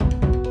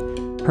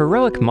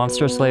Heroic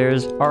monster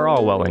slayers are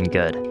all well and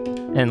good,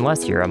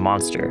 unless you're a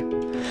monster.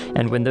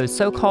 And when those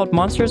so-called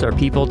monsters are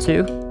people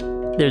too,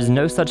 there's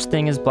no such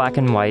thing as black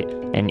and white,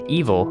 and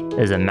evil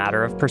is a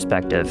matter of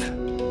perspective.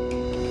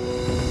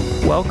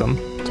 Welcome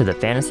to the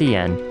Fantasy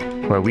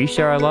Inn, where we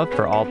share our love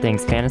for all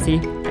things fantasy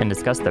and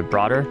discuss the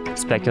broader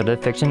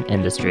speculative fiction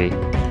industry.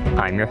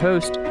 I'm your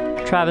host,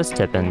 Travis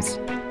Tippins.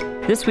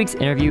 This week's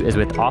interview is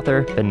with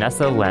author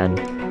Vanessa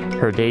Len.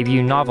 Her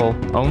debut novel,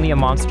 Only a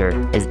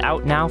Monster, is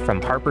out now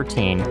from Harper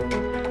Teen.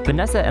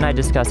 Vanessa and I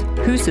discuss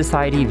who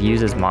society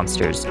views as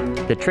monsters,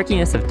 the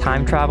trickiness of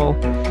time travel,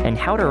 and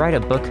how to write a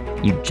book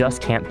you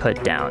just can't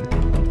put down.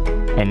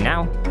 And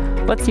now,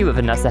 let's see what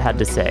Vanessa had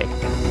to say.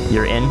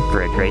 You're in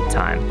for a great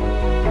time.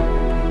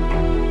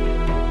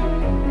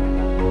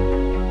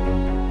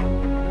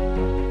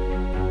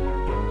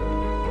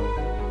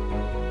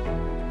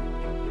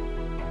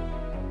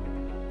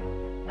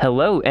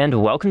 Hello,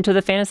 and welcome to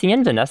the Fantasy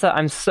Inn, Vanessa.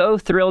 I'm so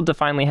thrilled to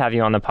finally have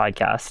you on the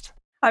podcast.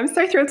 I'm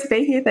so thrilled to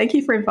be here. Thank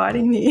you for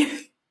inviting me.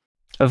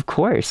 Of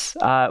course.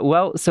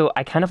 So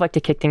I kind of like to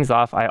kick things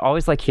off. I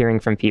always like hearing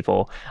from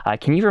people.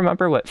 Can you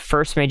remember what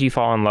first made you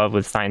fall in love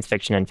with science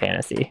fiction and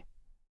fantasy?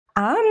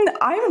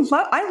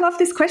 I love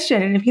this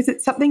question because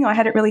it's something I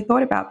hadn't really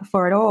thought about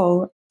before at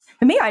all.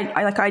 For me,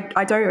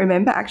 I don't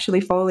remember actually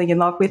falling in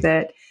love with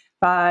it.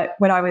 But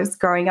when I was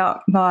growing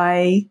up,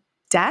 my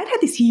dad had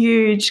this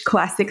huge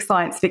classic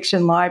science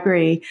fiction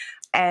library,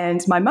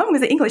 and my mum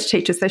was an English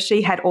teacher, so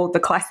she had all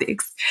the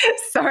classics.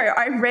 So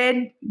I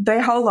read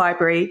the whole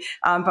library,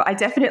 but I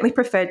definitely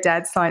preferred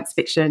Dad's science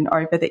fiction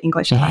over the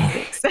English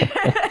classics.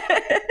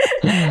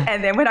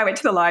 And then when I went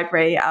to the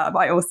library,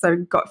 I also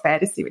got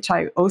fantasy, which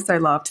I also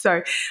loved.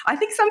 So I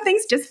think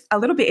something's just a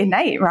little bit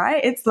innate,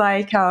 right? It's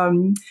like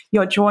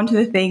you're drawn to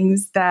the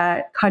things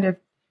that kind of,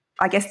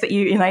 I guess, that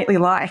you innately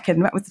like.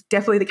 And that was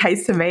definitely the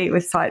case for me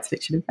with science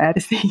fiction and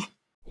fantasy.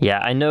 Yeah,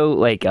 I know,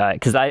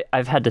 because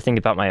I've had to think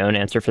about my own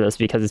answer for this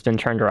because it's been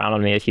turned around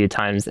on me a few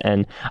times.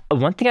 And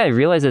one thing I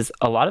realize is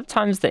a lot of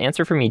times the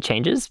answer for me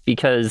changes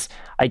because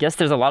I guess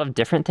there's a lot of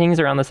different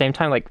things around the same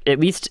time. Like, at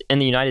least in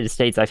the United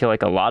States, I feel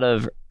like a lot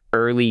of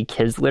early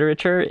kids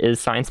literature is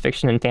science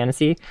fiction and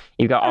fantasy.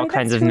 You've got all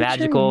kinds of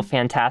magical,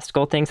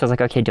 fantastical things. So I was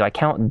like, okay, do I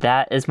count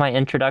that as my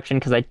introduction?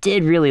 Because I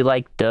did really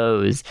like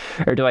those.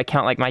 Or do I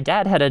count, like, my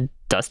dad had a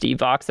dusty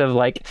box of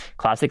like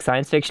classic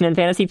science fiction and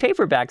fantasy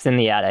paperbacks in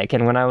the attic,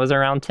 and when I was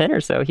around 10 or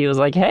so, he was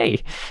like,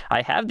 hey,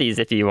 I have these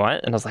if you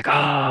want. And I was like,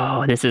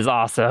 oh, this is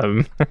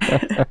awesome.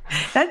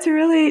 That's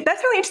really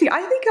interesting.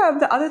 I think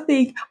the other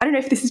thing, I don't know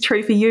if this is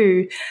true for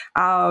you,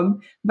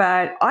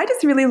 but I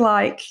just really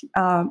like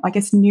I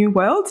guess new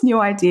worlds, new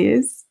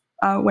ideas.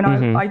 When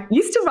I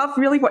used to love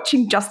really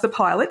watching just the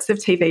pilots of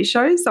TV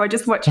shows, so I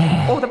just watched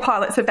all the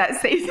pilots of that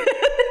season.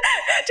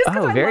 Just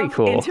because I love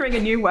entering a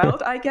new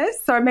world, I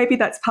guess. So maybe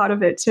that's part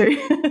of it too.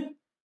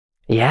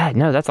 Yeah,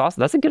 no, that's awesome.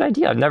 That's a good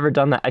idea. I've never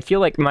done that. I feel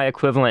like my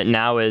equivalent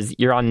now is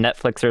you're on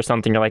Netflix or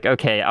something. You're like,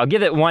 okay, I'll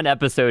give it one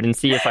episode and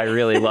see if I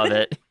really love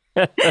it.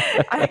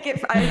 I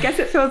guess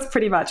it feels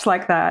pretty much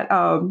like that.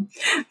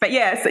 But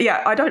yeah, so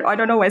yeah, I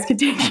don't always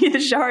continue the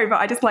show, but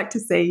I just like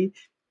to see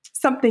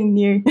something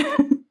new.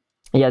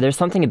 Yeah, there's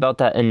something about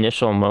that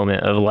initial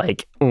moment of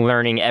like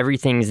learning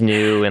everything's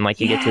new and like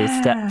you get to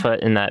step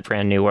foot in that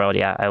brand new world.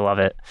 Yeah, I love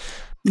it.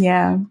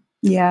 Yeah.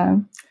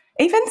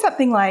 Even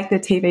something like the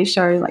TV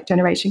show like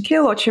Generation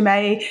Kill or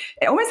Treme,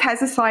 it almost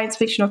has a science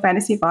fiction or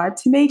fantasy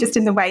vibe to me, just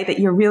in the way that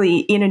you're really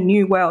in a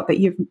new world, that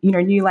you've,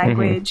 new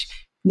language,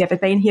 never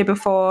been here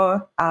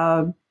before.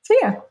 So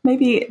yeah,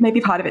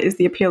 maybe part of it is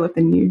the appeal of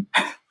the new.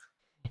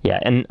 Yeah,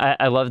 and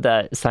I love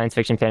that science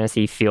fiction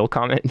fantasy feel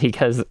comment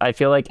because I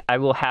feel like I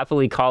will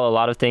happily call a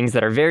lot of things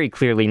that are very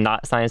clearly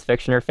not science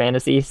fiction or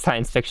fantasy,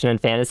 science fiction and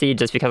fantasy,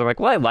 just because I'm like,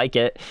 well, I like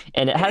it.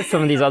 And it has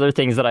some of these other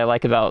things that I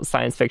like about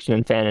science fiction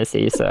and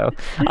fantasy. So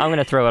I'm going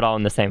to throw it all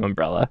in the same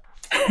umbrella.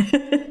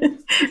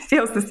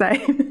 Feels the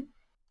same.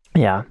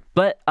 Yeah.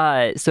 But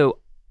so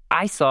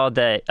I saw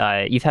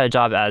that you've had a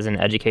job as an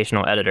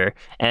educational editor,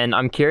 and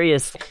I'm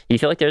curious, do you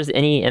feel like there's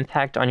any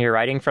impact on your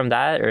writing from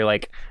that? Or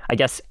like, I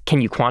guess, can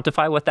you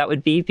quantify what that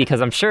would be?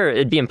 Because I'm sure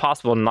it'd be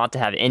impossible not to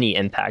have any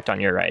impact on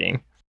your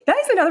writing. That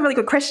is another really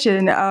good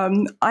question.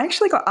 I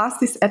actually got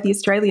asked this at the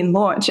Australian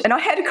launch, and I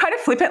had kind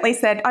of flippantly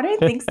said, I don't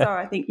think so.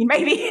 I think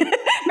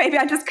maybe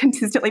I just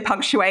consistently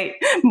punctuate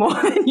more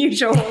than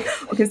usual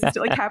or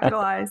consistently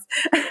capitalize.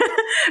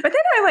 But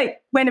then I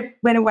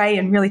went away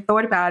and really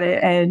thought about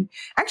it. And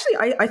actually,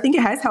 I think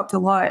it has helped a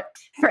lot.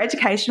 For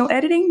educational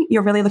editing,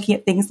 you're really looking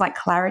at things like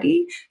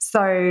clarity.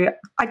 So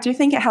I do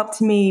think it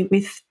helped me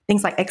with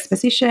things like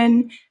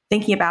exposition,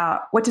 thinking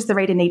about what does the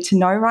reader need to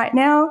know right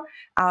now?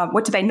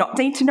 What do they not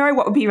need to know?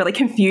 What would be really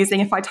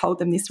confusing if I told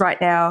them this right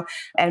now?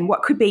 And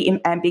what could be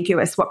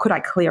ambiguous? What could I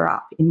clear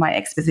up in my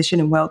exposition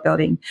and world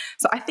building?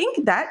 So I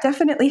think that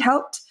definitely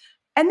helped.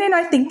 And then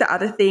I think the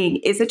other thing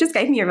is it just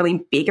gave me a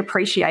really big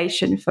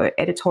appreciation for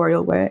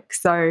editorial work.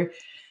 So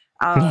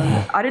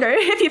I don't know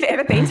if you've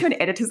ever been to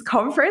an editor's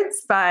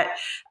conference, but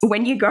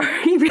when you go,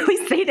 you really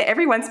see that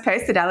everyone's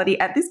personality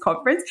at this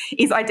conference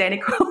is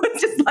identical.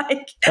 It's just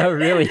like, Oh,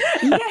 really?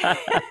 yeah.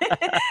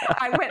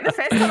 The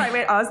first time I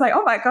went, I was like,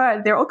 oh my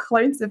God, they're all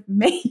clones of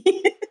me.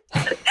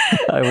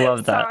 I love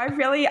So that. I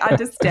really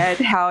understand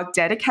how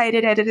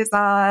dedicated editors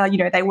are.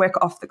 They work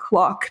off the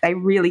clock. They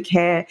really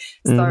care.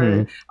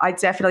 So I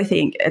definitely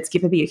think it's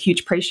given me a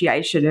huge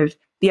appreciation of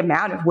the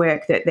amount of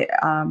work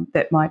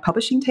that my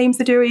publishing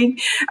teams are doing,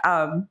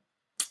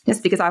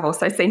 just because I've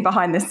also seen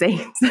behind the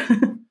scenes.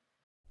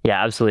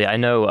 Yeah, absolutely. I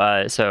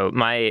know. So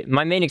my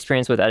main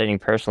experience with editing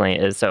personally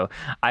is, so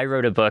I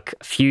wrote a book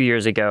a few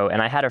years ago,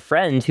 and I had a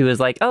friend who was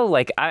like, "Oh,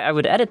 like I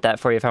would edit that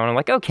for you if I want." I'm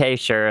like, "Okay,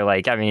 sure."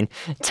 Like, I mean,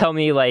 tell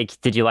me, like,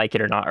 did you like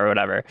it or not or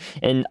whatever.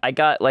 And I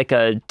got like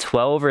a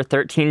 12 or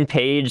 13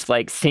 page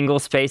like single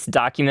space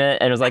document,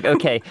 and it was like,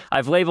 "Okay,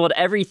 I've labeled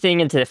everything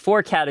into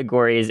 4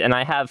 categories, and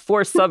I have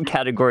 4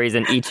 subcategories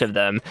in each of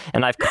them,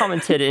 and I've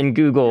commented in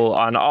Google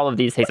on all of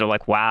these things." I'm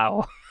like,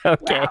 "Wow."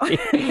 Okay,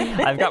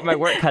 Wow. I've got my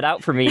work cut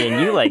out for me,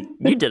 and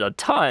you did a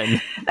ton.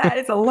 That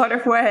is a lot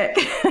of work.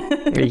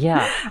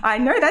 Yeah, I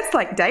know, that's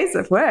like days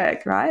of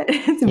work, right?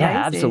 It's yeah,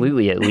 amazing.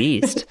 absolutely, at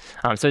least.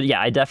 So yeah,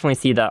 I definitely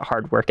see that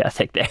hard work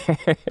ethic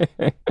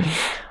there.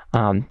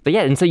 But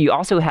yeah, and so you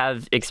also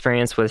have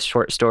experience with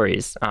short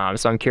stories.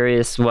 So I'm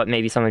curious what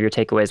maybe some of your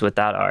takeaways with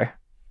that are.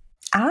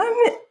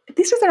 Um,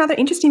 this was another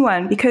interesting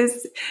one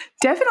because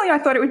definitely I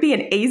thought it would be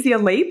an easier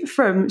leap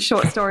from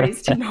short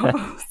stories to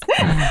novels.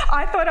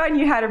 I thought I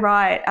knew how to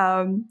write.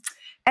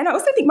 And I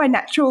also think my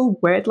natural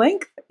word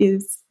length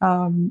is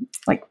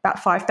like about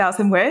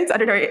 5,000 words. I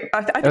don't know.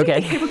 I do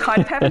think people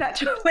kind of have a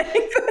natural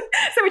length,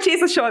 so which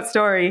is a short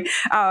story.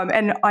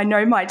 And I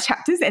know my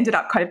chapters ended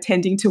up kind of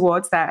tending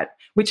towards that,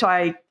 which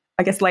I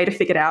guess later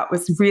figured out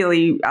was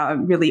really,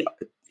 really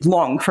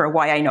long for a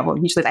YA novel.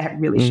 Usually they have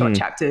really short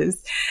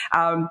chapters.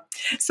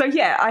 So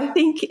yeah, I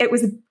think it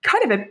was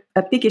kind of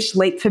a biggish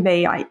leap for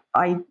me. I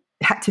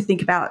had to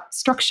think about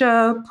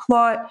structure,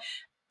 plot,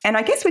 and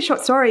I guess with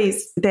short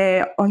stories,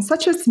 they're on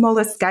such a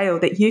smaller scale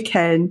that you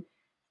can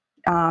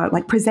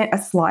like present a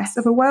slice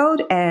of a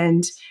world,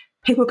 and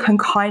people can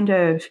kind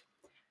of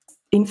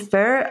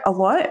infer a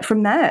lot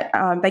from that.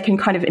 They can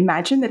kind of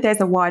imagine that there's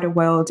a wider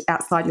world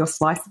outside your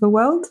slice of a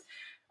world.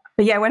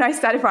 But yeah, when I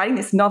started writing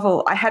this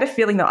novel, I had a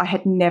feeling that I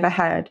had never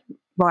had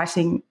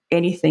writing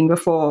anything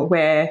before,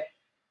 where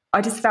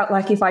I just felt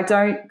like if I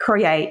don't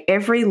create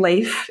every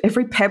leaf,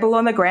 every pebble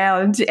on the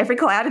ground, every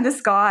cloud in the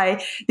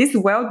sky, this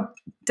world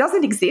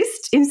doesn't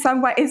exist in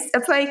some way.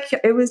 It's like,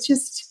 it was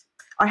just,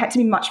 I had to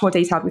be much more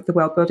detailed with the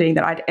world building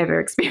than I'd ever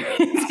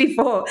experienced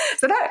before.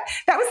 So that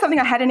was something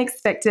I hadn't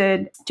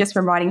expected just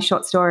from writing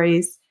short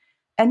stories.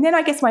 And then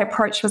I guess my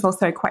approach was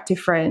also quite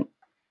different.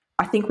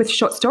 I think with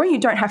short story, you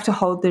don't have to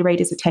hold the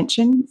reader's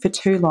attention for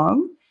too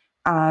long.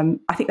 I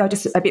think they're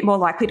just a bit more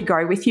likely to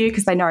go with you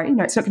because they know,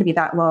 it's not going to be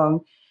that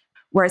long.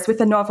 Whereas with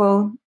a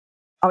novel,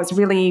 I was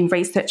really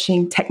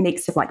researching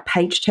techniques of like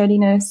page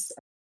turniness,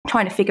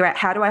 trying to figure out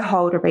how do I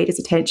hold a reader's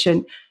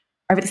attention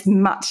over this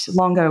much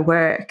longer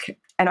work.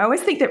 And I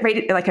always think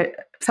that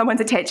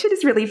someone's attention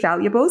is really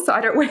valuable, so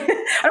I don't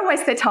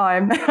waste their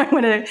time. I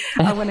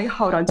want to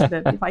hold on to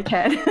them if I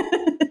can.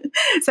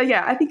 So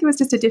yeah, I think it was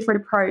just a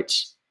different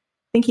approach.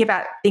 Thinking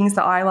about things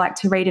that I like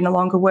to read in a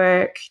longer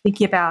work,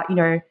 thinking about,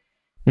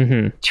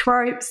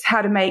 tropes,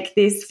 how to make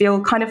this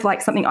feel kind of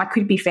like something I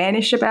could be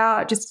fanish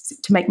about,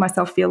 just to make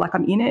myself feel like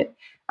I'm in it.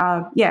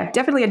 Yeah,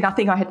 definitely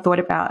nothing I had thought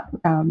about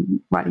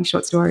writing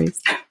short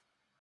stories.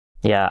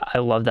 Yeah, I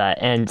love that.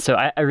 And so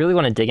I really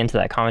want to dig into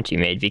that comment you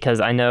made,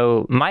 because I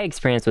know my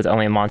experience with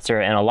Only a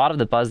Monster and a lot of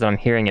the buzz that I'm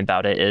hearing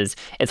about it is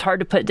it's hard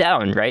to put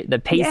down, right? The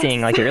pacing,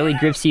 Yes. like it really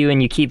grips you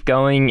and you keep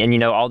going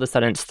and, all of a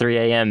sudden it's 3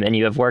 a.m. and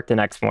you have work the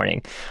next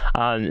morning.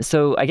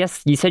 So I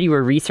guess you said you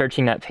were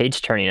researching that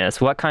page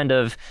turniness. What kind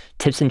of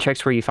tips and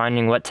tricks were you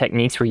finding? What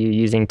techniques were you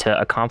using to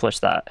accomplish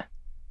that?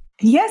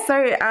 Yeah, so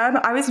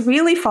I was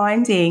really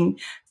finding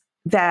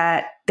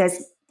that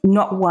there's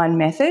not one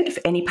method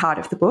for any part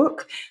of the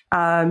book.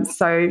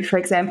 So, for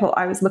example,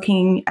 I was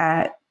looking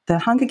at the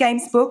Hunger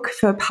Games book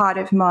for part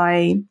of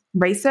my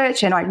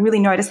research, and I really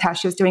noticed how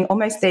she was doing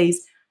almost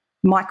these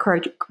micro,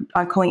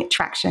 I'm calling it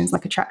tractions,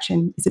 like a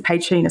traction is a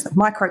page turning, it's like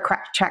micro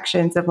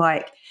tractions of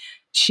like,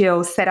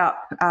 she'll set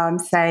up,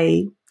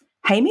 say,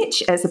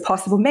 Haymitch as a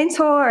possible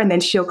mentor, and then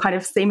she'll kind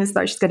of seem as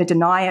though she's going to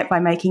deny it by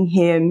making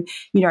him,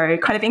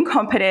 kind of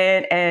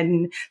incompetent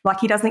and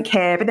like he doesn't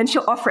care, but then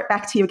she'll offer it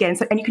back to you again.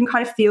 So, and you can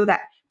kind of feel that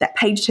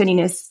page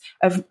turniness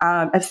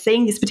of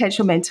seeing this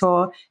potential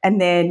mentor, and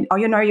then,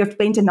 you've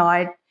been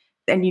denied,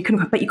 and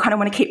but you kind of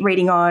want to keep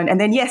reading on, and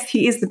then yes,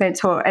 he is the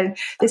mentor. And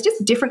there's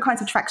just different kinds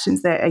of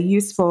tractions that are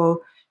useful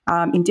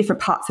in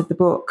different parts of the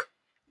book.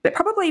 But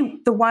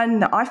probably the one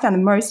that I found the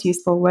most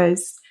useful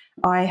was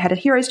I had a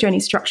hero's journey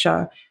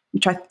structure,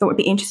 which I thought would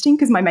be interesting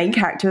because my main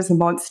character is a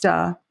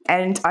monster.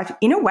 And I've,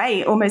 in a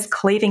way, almost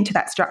cleaving to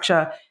that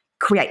structure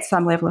creates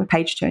some level of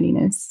page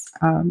turniness.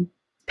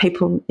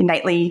 People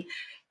innately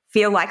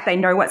feel like they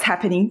know what's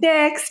happening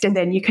next. And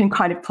then you can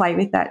kind of play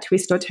with that,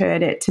 twist or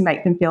turn it to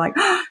make them feel like,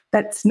 oh,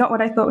 that's not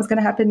what I thought was going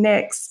to happen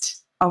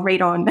next. I'll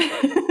read on.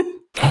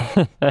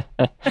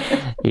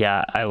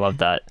 Yeah, I love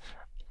that.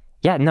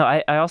 Yeah, no,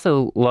 I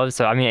also love,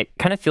 so I mean, it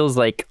kind of feels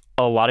like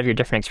a lot of your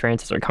different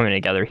experiences are coming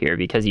together here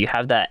because you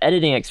have that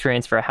editing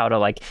experience for how to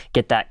like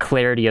get that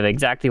clarity of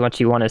exactly what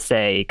you want to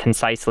say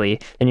concisely.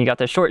 And you got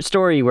the short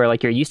story where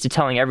like you're used to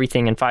telling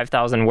everything in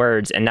 5,000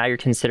 words, and now you're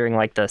considering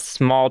like the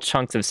small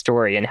chunks of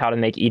story and how to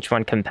make each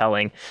one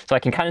compelling. So I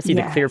can kind of see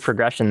the clear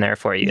progression there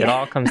for you. Yeah. It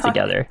all comes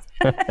together.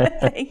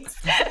 Thanks.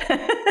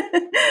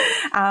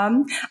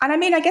 And I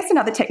mean, I guess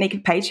another technique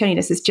of page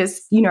turniness is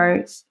just,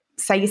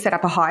 say you set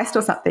up a heist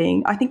or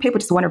something. I think people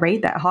just want to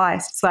read that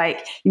heist. It's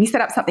like if you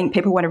set up something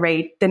people want to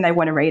read, then they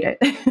want to read it.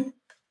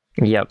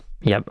 Yep.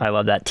 I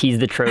love that. Tease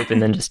the trope and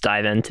then just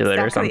dive into it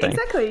or something.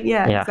 Exactly.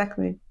 Yeah,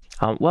 exactly.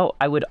 Well,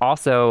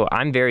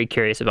 I'm very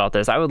curious about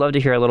this. I would love to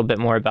hear a little bit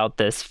more about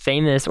this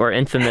famous or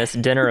infamous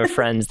dinner of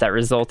friends that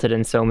resulted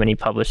in so many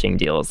publishing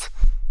deals.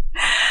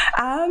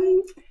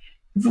 So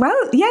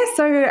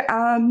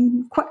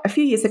quite a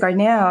few years ago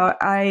now,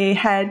 I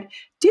had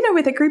dinner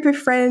with a group of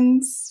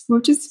friends. We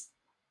were just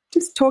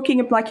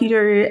talking like you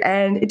do,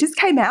 and it just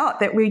came out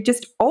that we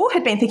just all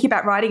had been thinking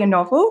about writing a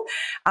novel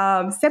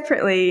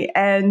separately,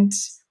 and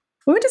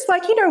we were just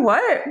like, you know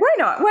what? Why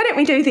not? Why don't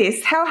we do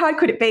this? How hard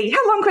could it be?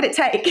 How long could it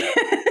take?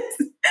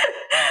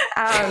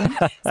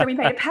 So we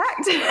made a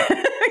pact.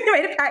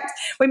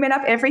 We met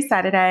up every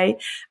Saturday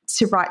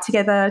to write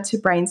together, to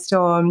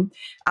brainstorm.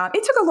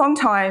 It took a long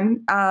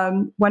time.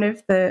 One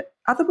of the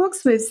other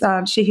books was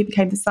She Who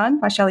Became the Sun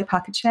by Shelley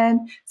Parker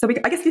Chan. So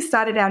I guess we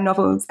started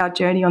our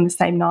journey on the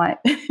same night.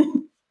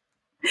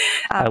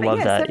 I love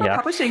that. Several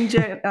publishing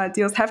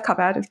deals have come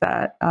out of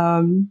that.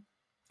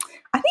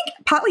 I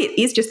think partly it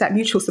is just that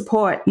mutual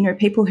support,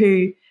 people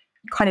who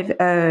kind of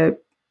are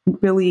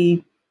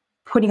really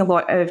putting a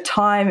lot of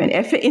time and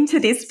effort into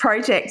this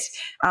project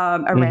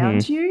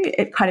around you.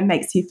 It kind of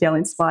makes you feel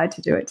inspired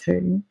to do it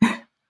too.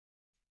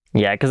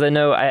 Yeah, because I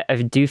know I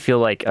do feel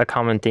like a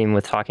common theme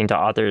with talking to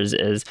authors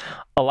is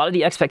a lot of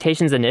the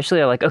expectations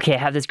initially are like, okay, I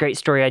have this great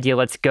story idea,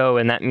 let's go.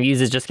 And that muse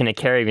is just going to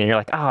carry me. And you're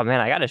like, oh man,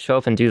 I got to show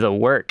up and do the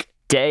work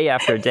day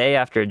after day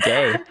after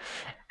day.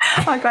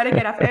 I got to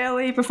get up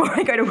early before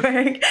I go to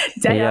work,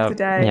 day after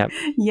day. Yep.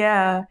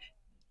 Yeah.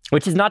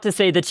 Which is not to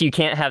say that you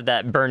can't have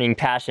that burning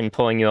passion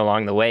pulling you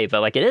along the way, but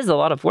like it is a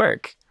lot of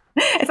work.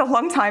 It's a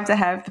long time to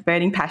have the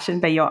burning passion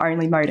be your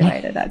only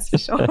motivator, that's for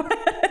sure.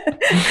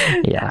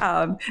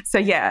 Yeah. So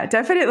yeah,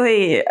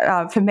 definitely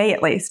for me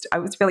at least,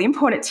 it was really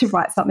important to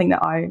write something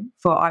that I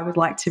thought I would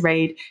like to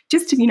read,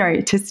 just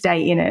to to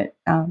stay in it.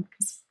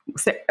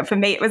 So for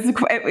me, it was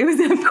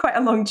quite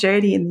a long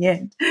journey in the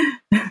end.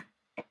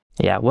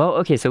 Yeah. Well,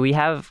 okay. So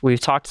we've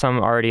talked some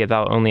already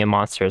about Only a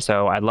Monster.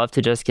 So I'd love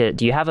to just do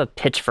you have a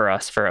pitch for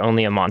us for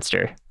Only a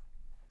Monster?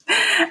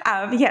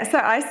 So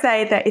I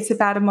say that it's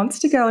about a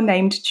monster girl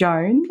named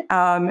Joan,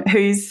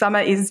 whose summer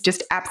is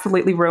just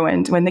absolutely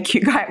ruined when the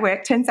cute guy at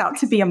work turns out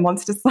to be a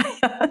monster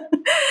slayer.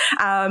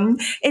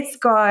 It's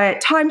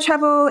got time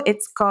travel.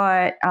 It's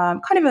got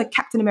kind of a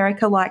Captain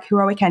America-like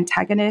heroic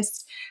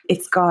antagonist.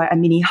 It's got a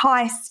mini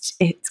heist.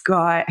 It's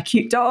got a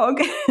cute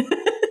dog.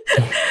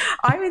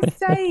 I would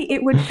say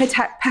it would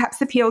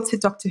perhaps appeal to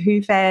Doctor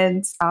Who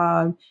fans,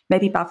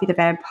 maybe Buffy the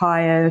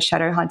Vampire,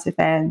 Shadowhunter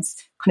fans,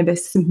 kind of a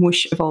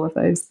smoosh of all of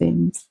those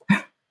things.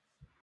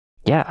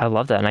 Yeah, I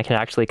love that. And I can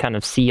actually kind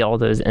of see all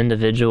those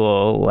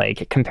individual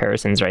like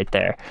comparisons right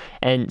there.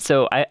 And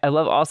so I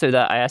love also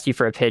that I asked you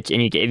for a pitch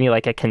and you gave me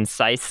like a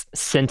concise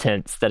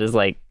sentence that is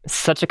like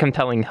such a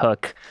compelling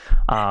hook.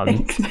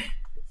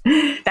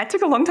 That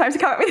took a long time to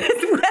come up with as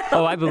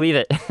well. Oh, I believe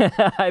it.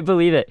 I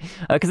believe it.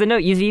 Because I know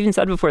you've even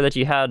said before that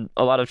you had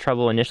a lot of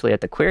trouble initially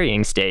at the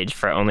querying stage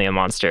for Only a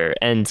Monster.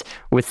 And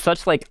with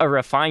such like a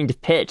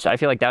refined pitch, I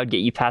feel like that would get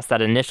you past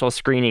that initial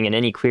screening in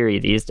any query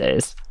these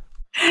days.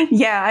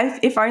 Yeah,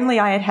 if only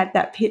I had had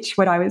that pitch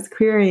when I was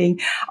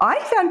querying. I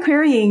found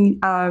querying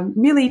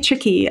really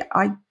tricky.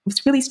 I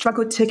really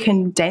struggled to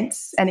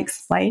condense and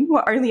explain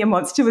what Only a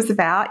Monster was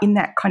about in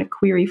that kind of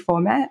query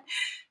format.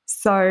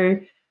 So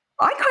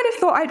I kind of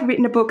thought I'd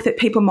written a book that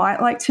people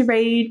might like to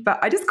read, but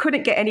I just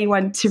couldn't get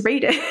anyone to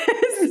read it.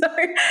 So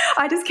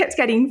I just kept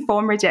getting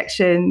form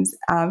rejections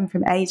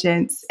from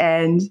agents.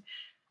 And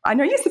I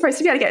know you're supposed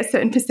to be able to get a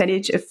certain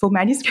percentage of full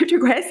manuscript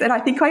requests, and I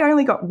think I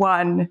only got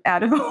one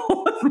out of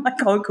all of my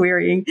cold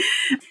querying.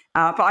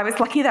 But I was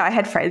lucky that I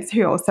had friends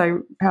who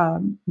also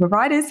were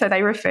writers, so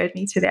they referred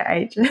me to their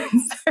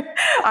agents. So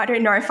I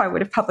don't know if I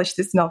would have published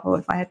this novel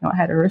if I had not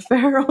had a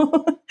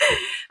referral.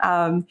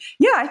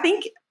 I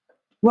think...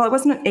 Well, it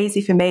wasn't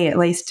easy for me, at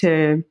least,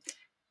 to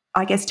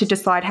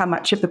decide how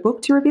much of the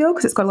book to reveal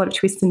because it's got a lot of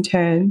twists and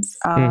turns.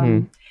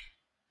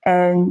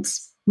 And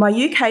my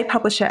UK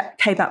publisher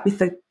came up with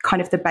the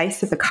kind of the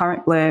base of the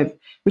current blurb,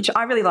 which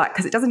I really like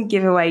because it doesn't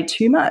give away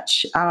too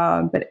much,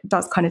 but it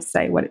does kind of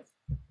say what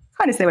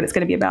it's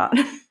going to be about.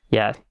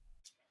 Yeah.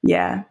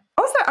 Yeah.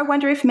 Also, I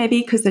wonder if maybe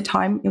because it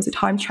was a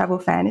time travel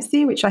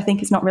fantasy, which I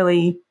think is not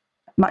really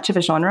much of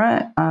a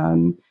genre.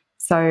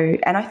 So,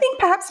 and I think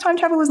perhaps time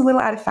travel was a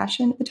little out of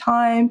fashion at the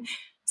time.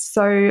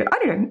 So I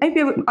don't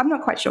know. I'm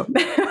not quite sure.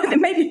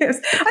 maybe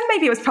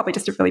it was probably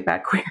just a really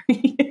bad query.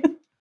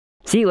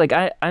 See, like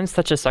I'm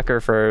such a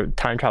sucker for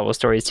time travel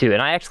stories too,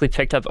 and I actually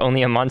picked up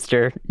Only a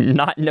Monster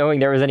not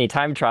knowing there was any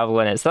time travel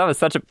in it, so that was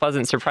such a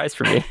pleasant surprise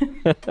for me.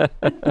 Because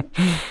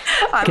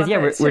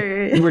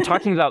we're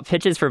talking about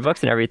pitches for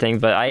books and everything,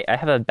 but I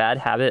have a bad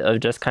habit of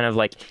just kind of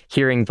like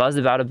hearing buzz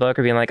about a book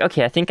or being like,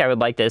 okay, I think I would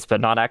like this,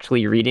 but not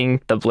actually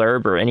reading the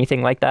blurb or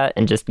anything like that,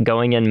 and just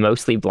going in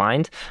mostly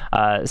blind.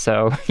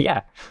 So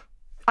yeah.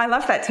 I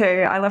love that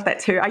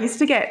too. I used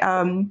to get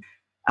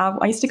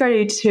I used to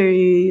go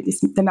to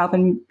the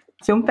Melbourne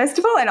Film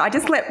Festival, and I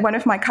just let one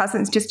of my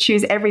cousins just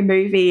choose every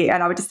movie,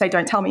 and I would just say,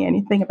 "Don't tell me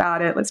anything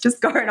about it. Let's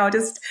just go, and I'll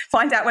just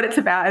find out what it's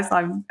about as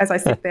I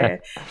sit there,"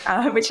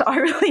 which I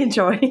really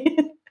enjoy.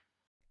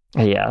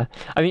 Yeah.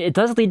 I mean, it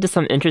does lead to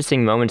some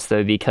interesting moments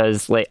though,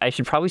 because like I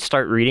should probably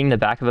start reading the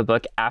back of a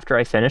book after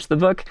I finish the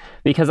book,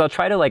 because I'll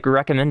try to like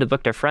recommend a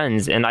book to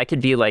friends, and I could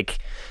be like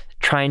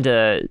trying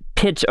to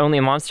pitch Only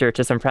a Monster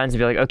to some friends and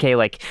be like, okay,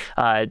 like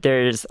I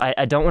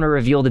don't want to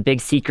reveal the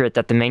big secret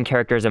that the main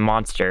character is a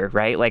monster,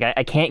 right? Like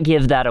I can't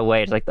give that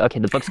away. It's like,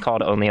 okay, the book's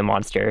called Only a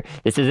Monster.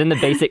 This is in the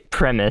basic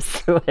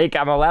premise. Like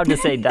I'm allowed to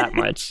say that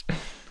much.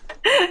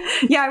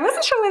 Yeah, I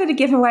wasn't sure whether to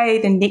give away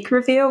the Nick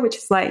reveal, which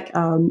is like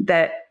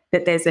that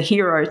there's a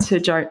hero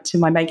to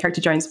my main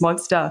character Joan's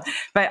monster.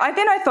 But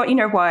then I thought, you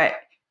know what?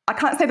 I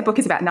can't say the book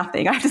is about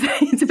nothing. I have to say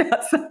it's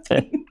about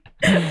something.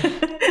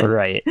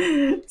 Right.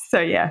 So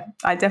yeah,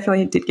 I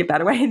definitely did give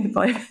that away in the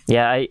book.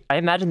 Yeah, I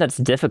imagine that's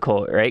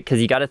difficult, right?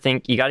 Because you got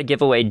to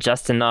give away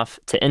just enough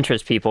to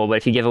interest people, but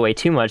if you give away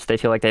too much, they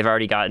feel like they've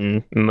already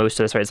gotten most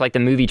of the story. It's like the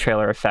movie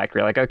trailer effect.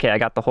 Where you're like, okay, I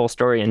got the whole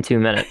story in 2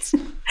 minutes.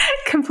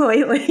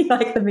 Completely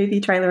like the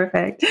movie trailer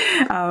effect.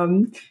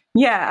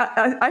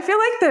 Yeah, I feel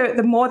like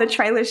the more the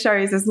trailer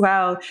shows as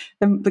well,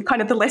 the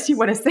kind of the less you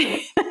want to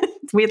see.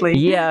 Weirdly.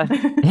 Yeah.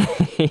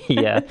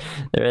 Yeah,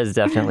 there is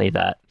definitely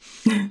that.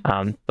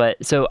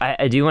 But so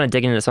I do want to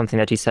dig into something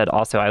that you said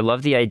also. I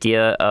love the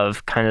idea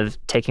of kind of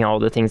taking all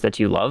the things that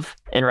you love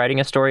and writing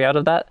a story out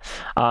of that.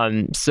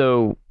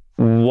 So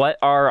what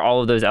are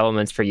all of those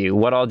elements for you?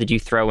 What all did you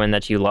throw in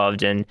that you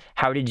loved, and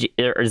how did you,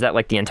 or is that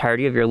like the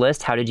entirety of your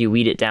list? How did you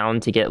weed it down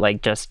to get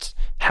like just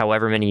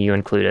however many you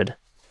included?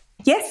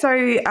 Yeah, so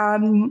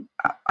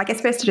I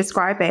guess first to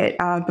describe it,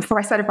 before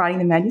I started writing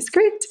the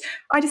manuscript,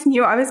 I just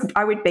knew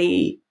I would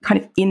be kind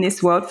of in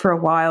this world for a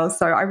while.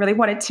 So I really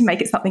wanted to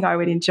make it something I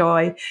would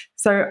enjoy.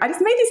 So I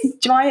just made this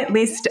giant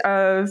list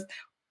of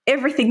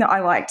everything that I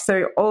liked.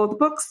 So all the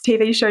books,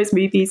 TV shows,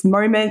 movies,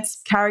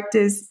 moments,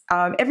 characters,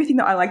 everything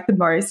that I liked the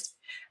most.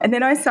 And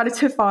then I started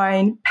to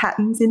find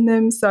patterns in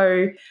them.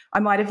 So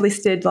I might have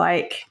listed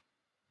like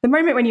the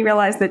moment when you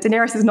realize that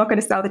Daenerys is not going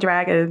to sell the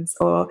dragons,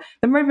 or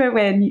the moment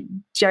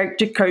when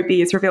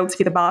Jacoby is revealed to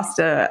be the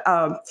master,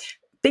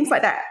 things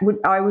like that.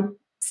 I would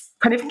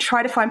kind of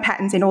try to find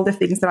patterns in all the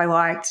things that I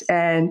liked.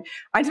 And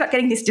I ended up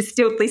getting this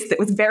distilled list that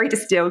was very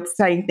distilled,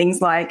 saying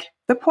things like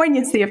the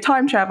poignancy of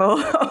time travel,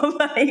 or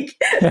like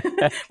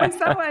when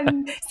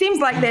someone seems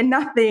like they're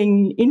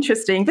nothing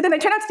interesting, but then they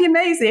turn out to be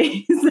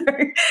amazing. So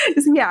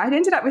yeah, I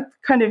ended up with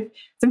kind of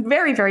some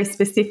very, very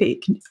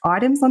specific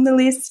items on the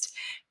list.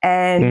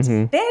 And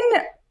then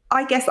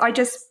I guess I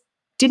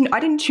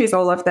didn't choose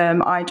all of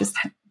them. I just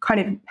kind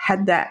of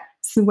had that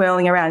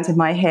swirling around in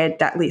my head,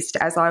 that list,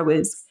 as I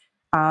was,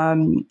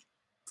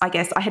 I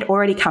guess I had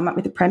already come up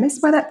with a premise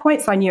by that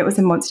point. So I knew it was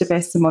a monster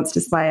versus a monster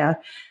slayer.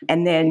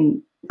 And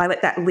then I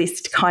let that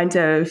list kind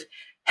of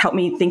help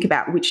me think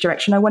about which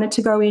direction I wanted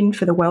to go in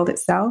for the world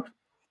itself.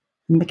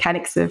 The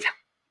mechanics of,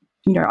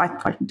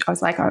 I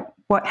was like,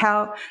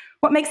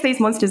 what makes these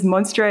monsters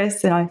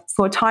monstrous? And I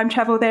saw time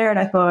travel there, and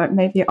I thought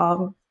maybe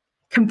I'll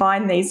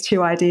combine these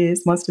two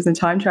ideas, monsters and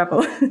time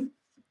travel.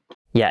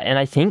 Yeah, and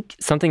I think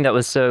something that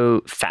was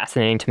so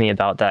fascinating to me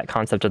about that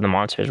concept of the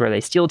monsters, where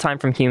they steal time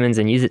from humans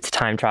and use it to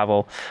time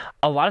travel.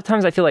 A lot of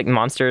times I feel like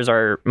monsters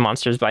are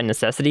monsters by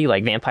necessity.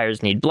 Like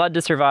vampires need blood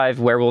to survive.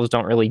 Werewolves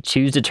don't really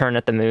choose to turn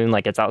at the moon,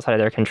 like it's outside of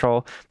their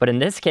control. But in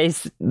this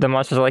case, the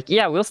monsters are like,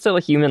 yeah, we'll steal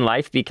a human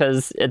life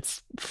because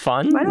it's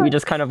fun. We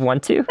just kind of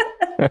want to.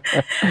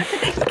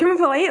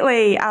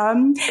 Completely.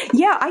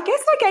 Yeah, I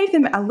guess I gave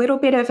them a little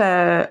bit of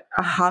a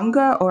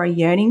hunger or a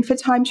yearning for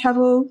time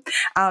travel.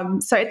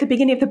 So at the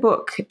beginning of the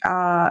book,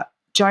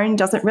 Joan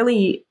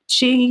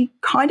she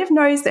kind of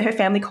knows that her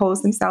family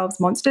calls themselves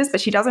monsters,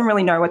 but she doesn't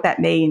really know what that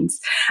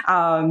means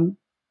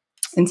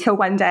until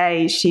one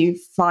day she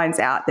finds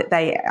out that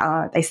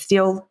they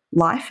steal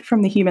life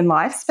from the human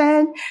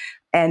lifespan.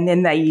 And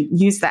then they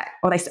use that,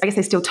 I guess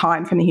they steal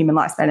time from the human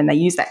lifespan, and they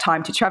use that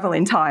time to travel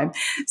in time.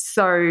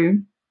 So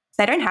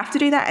they don't have to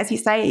do that, as you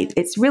say.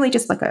 It's really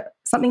just like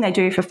something they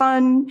do for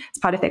fun. It's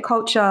part of their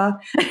culture.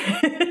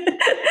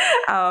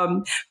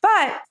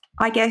 But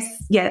I guess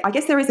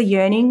there is a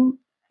yearning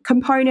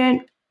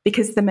component,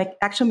 because the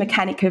actual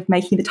mechanic of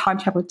making the time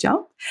travel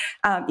jump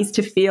is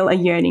to feel a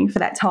yearning for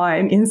that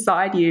time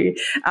inside you.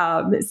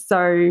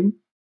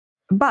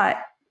 But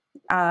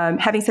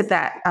Having said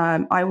that,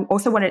 I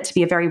also want it to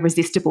be a very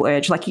resistible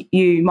urge. Like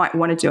you might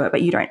want to do it,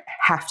 but you don't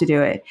have to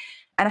do it.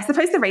 And I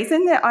suppose the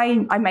reason that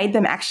I made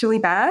them actually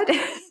bad,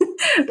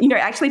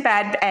 actually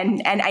bad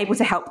and able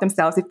to help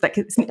themselves, if, like,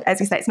 as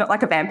you say, it's not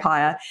like a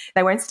vampire.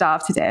 They won't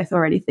starve to death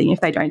or anything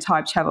if they don't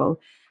time travel.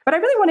 But I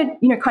really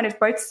wanted, kind of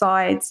both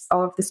sides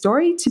of the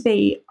story to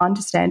be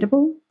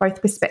understandable,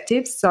 both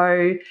perspectives.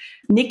 So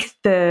Nick,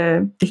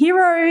 the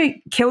hero,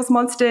 kills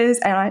monsters,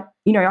 and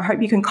I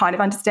hope you can kind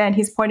of understand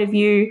his point of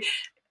view.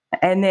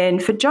 And then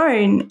for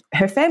Joan,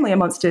 her family are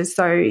monsters,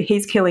 so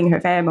he's killing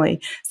her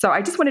family. So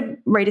I just wanted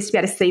readers to be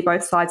able to see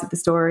both sides of the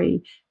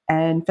story.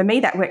 And for me,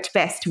 that worked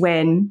best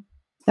when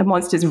the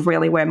monsters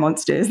really were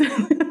monsters.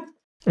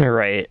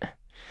 Right.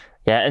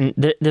 Yeah,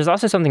 and there's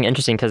also something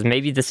interesting, because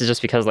maybe this is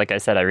just because, like I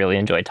said, I really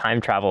enjoy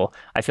time travel.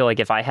 I feel like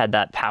if I had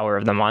that power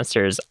of the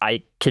monsters,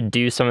 I could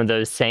do some of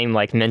those same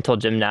like mental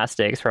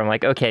gymnastics where I'm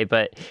like, okay,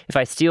 but if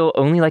I steal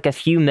only like a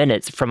few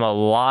minutes from a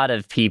lot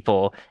of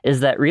people, is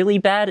that really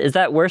bad? Is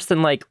that worse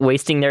than like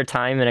wasting their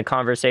time in a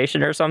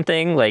conversation or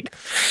something? Like,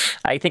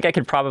 I think I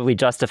could probably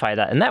justify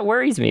that, and that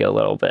worries me a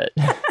little bit.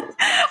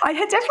 I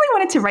had definitely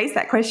wanted to raise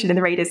that question in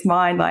the reader's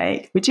mind,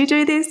 like, would you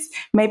do this?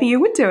 Maybe you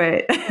would do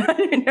it. I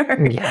don't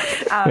know.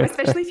 Yeah.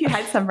 Especially if you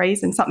had some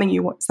reason,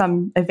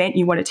 some event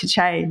you wanted to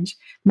change.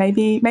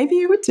 Maybe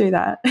you would do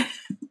that.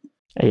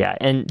 Yeah,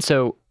 and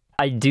so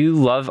I do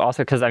love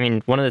also, because I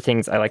mean, one of the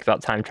things I like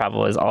about time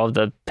travel is all of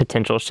the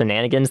potential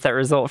shenanigans that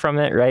result from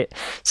it, right?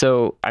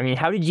 So, I mean,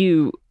 how did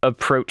you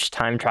approach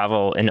time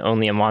travel in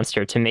Only a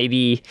Monster to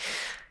maybe...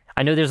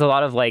 I know there's a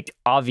lot of like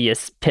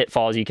obvious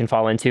pitfalls you can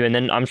fall into, and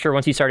then I'm sure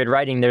once you started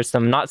writing, there's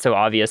some not so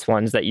obvious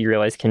ones that you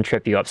realize can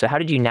trip you up. So how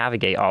did you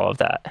navigate all of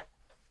that?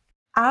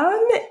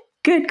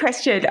 Good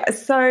question.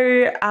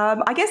 So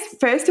I guess,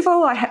 first of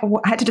all, I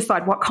had to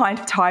decide what kind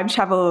of time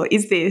travel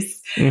is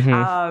this.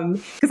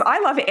 Because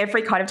I love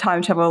every kind of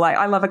time travel. Like,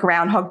 I love a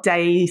Groundhog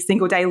Day,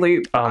 single day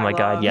loop. Oh my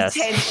God, yes.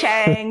 Ted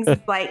Chiang's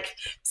like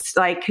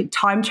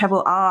time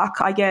travel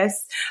arc, I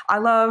guess. I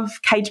love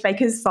Cage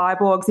Baker's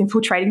cyborgs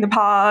infiltrating the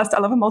past.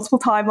 I love multiple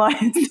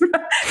timelines. So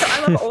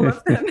I love all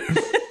of them.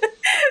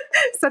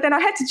 So then I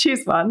had to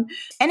choose one.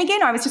 And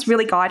again, I was just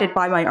really guided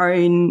by my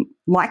own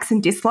likes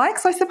and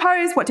dislikes, I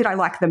suppose. What did I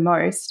like the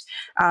most?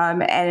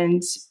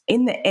 And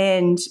in the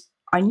end,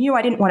 I knew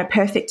I didn't want a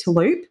perfect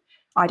loop.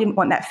 I didn't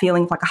want that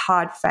feeling of like a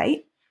hard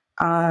fate.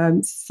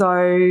 And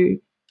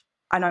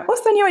I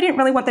also knew I didn't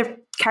really want the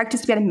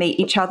characters to be able to meet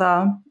each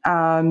other.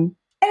 And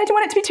I didn't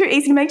want it to be too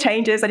easy to make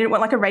changes. I didn't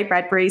want like a Ray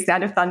Bradbury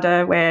Sound of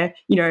Thunder where,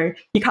 you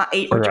can't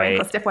eat or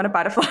drink or step on a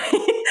butterfly.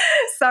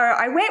 So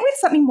I went with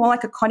something more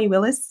like a Connie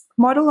Willis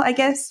model, I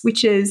guess,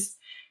 which is,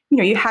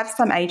 you have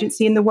some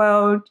agency in the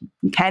world.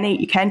 You can eat,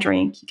 you can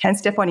drink, you can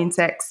step on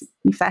insects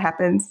if that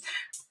happens,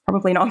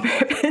 probably not on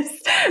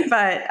purpose.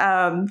 But,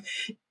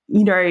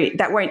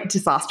 that won't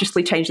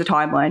disastrously change the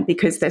timeline,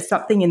 because there's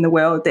something in the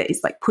world that is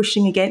like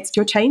pushing against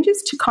your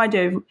changes to kind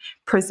of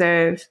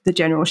preserve the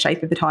general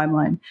shape of the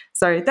timeline.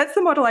 So that's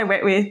the model I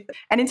went with.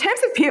 And in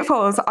terms of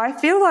pitfalls, I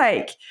feel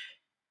like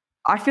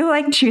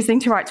choosing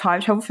to write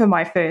time travel for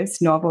my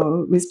first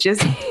novel was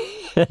just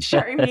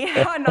showing me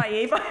how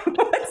naive I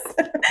was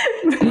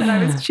when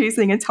I was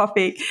choosing a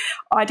topic.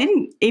 It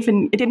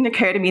didn't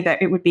occur to me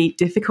that it would be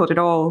difficult at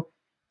all,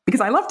 because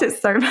I loved it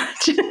so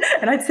much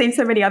and I'd seen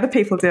so many other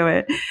people do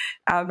it.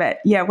 But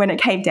yeah, when it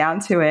came down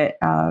to it,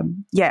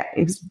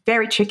 it was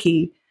very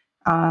tricky.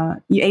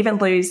 You even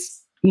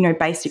lose,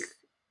 basic,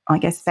 I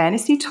guess,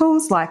 fantasy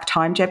tools like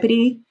time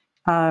jeopardy.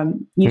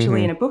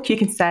 Usually in a book, you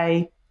can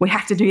say, we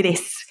have to do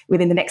this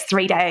within the next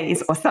 3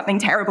 days or something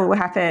terrible will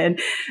happen.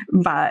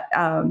 But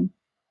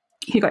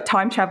if you've got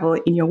time travel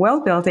in your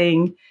world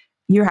building,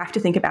 you have to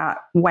think about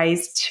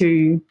ways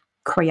to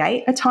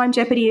create a time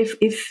jeopardy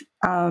if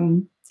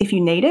you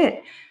need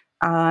it,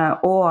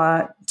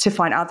 or to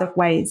find other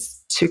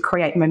ways to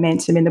create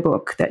momentum in the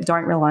book that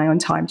don't rely on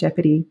time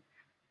jeopardy.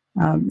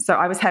 So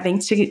I was having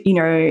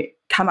to,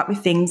 come up with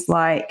things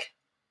like,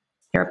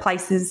 there are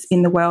places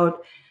in the world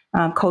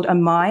called a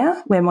Maya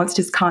where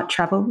monsters can't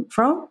travel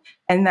from.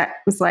 And that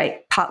was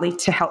like partly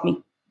to help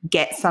me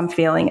get some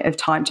feeling of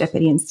time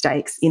jeopardy and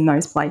stakes in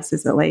those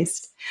places at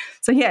least.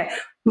 So yeah,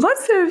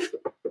 lots of,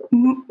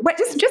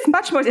 just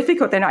much more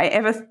difficult than I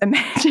ever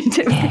imagined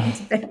it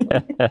was going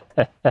to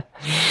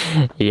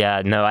be.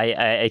 Yeah, no,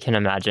 I can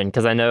imagine,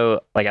 because I know,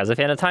 like, as a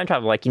fan of time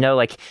travel,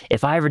 like,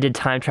 if I ever did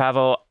time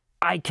travel,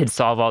 I could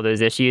solve all those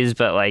issues,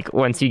 but like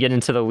once you get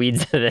into the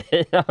weeds of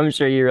it, I'm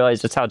sure you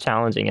realize just how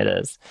challenging it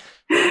is.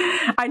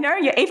 I know.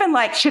 You're even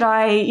like, should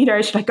I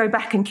go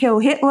back and kill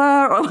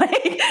Hitler, or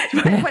like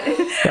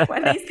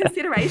what are these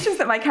considerations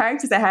that my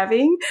characters are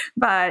having?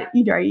 But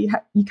you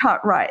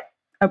can't write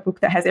a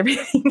book that has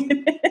everything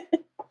in it.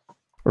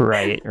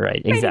 Right,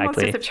 exactly. Maybe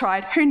monsters have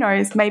tried. Who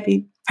knows?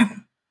 Maybe.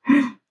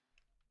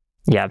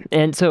 Yeah,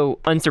 and so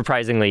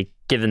unsurprisingly,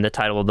 given the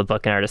title of the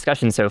book and our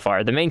discussion so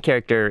far, the main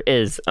character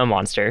is a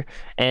monster,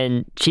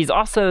 and she's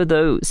also,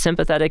 though,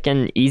 sympathetic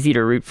and easy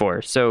to root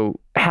for. So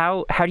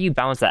how do you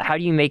balance that? How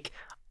do you make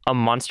a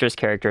monstrous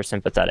character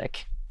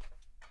sympathetic?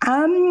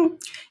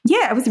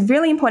 Yeah, it was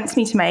really important to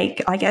me to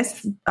make, I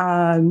guess,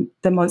 the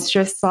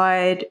monstrous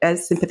side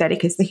as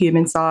sympathetic as the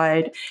human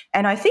side.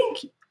 And I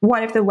think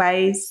one of the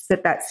ways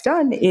that that's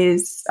done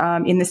is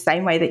in the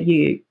same way that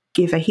you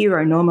give a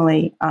hero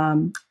normally,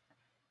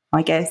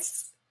 I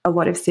guess, a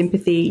lot of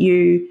sympathy.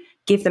 You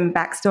give them a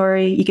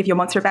backstory, you give your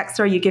monster a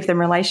backstory, you give them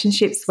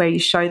relationships where you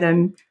show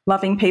them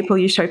loving people,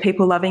 you show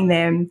people loving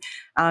them,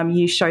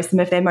 you show some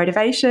of their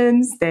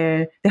motivations,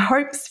 their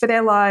hopes for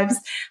their lives.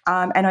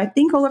 And I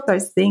think all of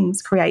those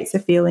things creates a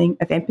feeling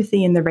of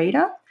empathy in the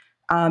reader.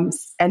 And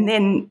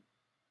then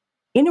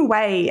in a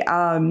way,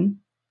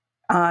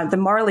 the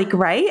morally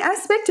grey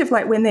aspect of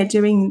like when they're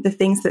doing the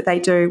things that they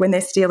do, when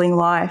they're stealing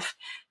life,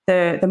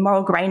 the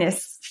moral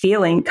greyness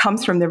feeling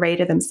comes from the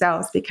reader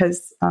themselves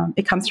because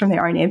it comes from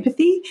their own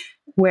empathy.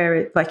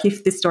 Where, like,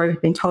 if this story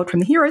had been told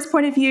from the hero's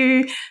point of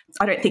view,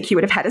 I don't think you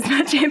would have had as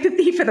much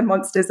empathy for the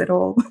monsters at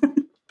all.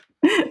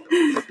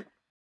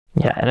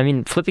 Yeah, and I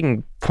mean,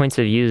 flipping points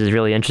of views is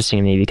really interesting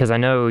to me because I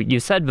know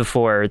you said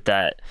before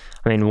that,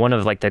 I mean, one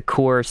of like the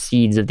core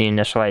seeds of the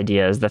initial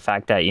idea is the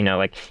fact that, you know,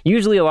 like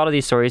usually a lot of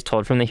these stories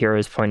told from the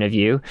hero's point of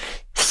view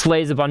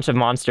slays a bunch of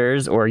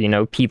monsters or, you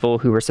know, people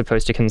who we're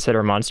supposed to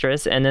consider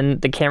monstrous, and then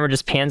the camera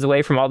just pans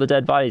away from all the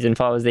dead bodies and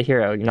follows the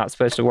hero. You're not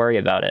supposed to worry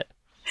about it.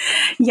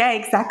 Yeah,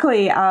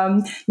 exactly. Yeah,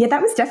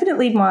 that was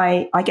definitely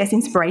my, I guess,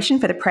 inspiration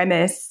for the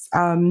premise.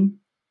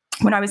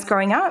 When I was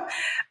growing up,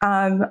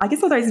 I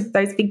guess all those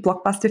big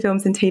blockbuster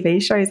films and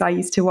TV shows I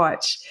used to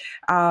watch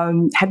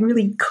had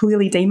really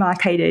clearly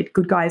demarcated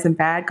good guys and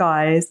bad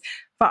guys.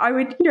 But I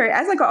would, you know,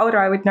 as I got older,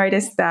 I would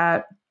notice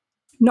that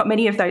not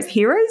many of those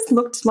heroes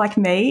looked like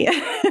me.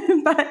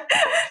 But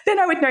then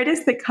I would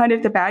notice that kind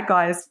of the bad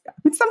guys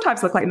would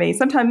sometimes look like me.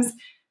 Sometimes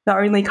the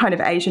only kind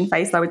of Asian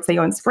face I would see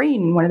on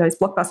screen in one of those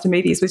blockbuster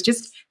movies was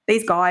just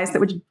these guys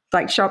that would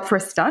like show up for a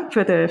stunt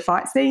for the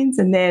fight scenes,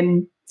 and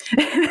then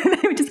they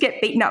would just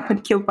get beaten up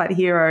and killed by the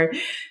hero.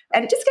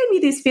 And it just gave me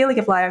this feeling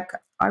of like,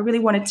 I really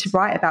wanted to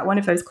write about one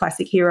of those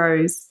classic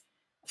heroes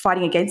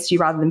fighting against you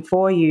rather than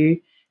for you,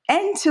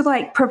 and to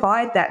like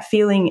provide that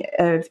feeling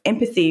of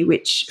empathy,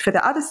 which for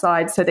the other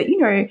side, so that, you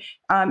know,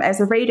 as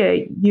a reader,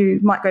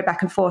 you might go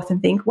back and forth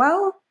and think,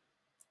 well,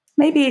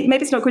 maybe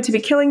it's not good to be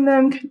killing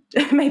them.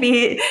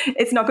 Maybe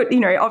it's not good,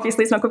 you know,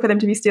 obviously it's not good for them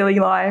to be stealing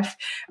life.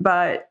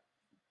 But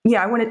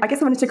yeah, I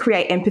guess I wanted to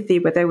create empathy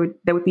where there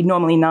would be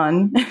normally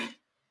none.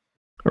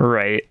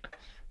 Right.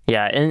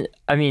 Yeah. And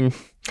I mean,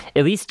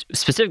 at least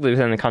specifically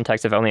within the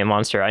context of Only a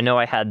Monster, I know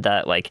I had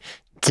that like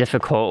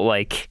difficult,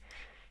 like,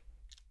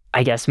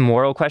 I guess,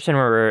 moral question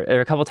where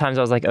a couple times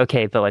I was like,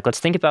 okay, but like, let's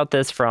think about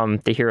this from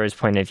the hero's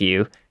point of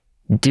view.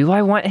 Do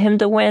I want him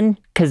to win?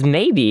 Because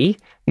maybe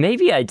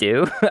I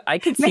do. I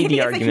could see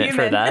the argument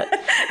for that.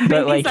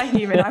 But like, he's a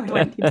human. I would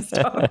want him to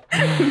stop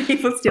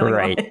people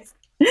stealing lives.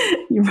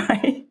 You're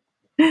right.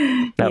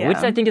 No, which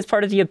I think is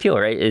part of the appeal,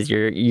 right? Is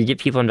you get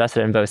people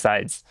invested in both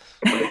sides.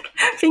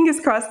 Fingers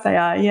crossed they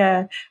are.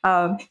 Yeah.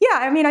 Yeah.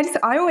 I mean,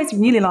 I always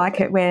really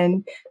like it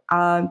when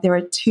there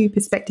are two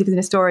perspectives in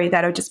a story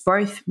that are just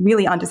both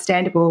really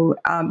understandable,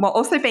 while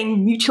also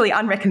being mutually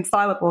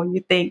unreconcilable. And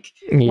you think,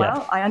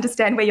 well, I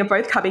understand where you're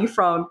both coming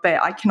from,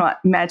 but I cannot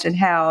imagine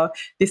how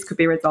this could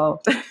be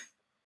resolved.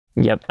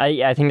 Yep.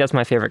 I think that's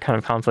my favorite kind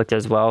of conflict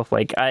as well.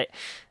 Like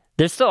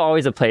there's still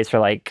always a place for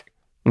like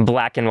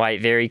black and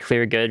white, very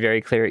clear good, very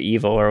clear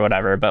evil or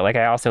whatever. But like,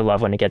 I also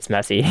love when it gets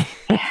messy.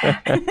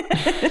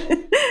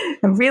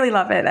 I really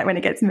love it that when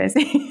it gets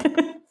messy.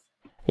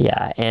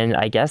 Yeah. And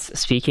I guess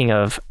speaking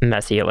of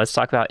messy, let's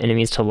talk about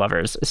enemies to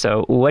lovers.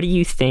 So what do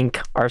you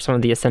think are some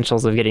of the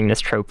essentials of getting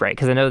this trope right?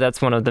 Because I know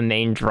that's one of the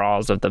main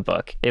draws of the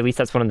book. At least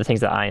that's one of the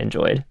things that I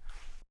enjoyed.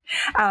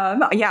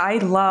 Yeah, I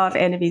love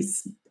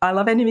enemies. I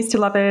love enemies to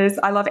lovers.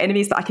 I love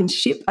enemies that I can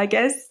ship, I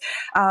guess.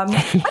 I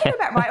don't know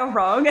about right or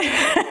wrong.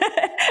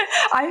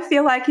 I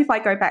feel like if I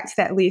go back to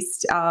that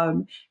list,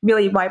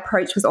 really my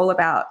approach was all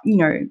about, you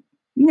know,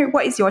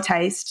 what is your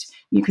taste?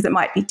 Because it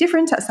might be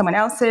different to someone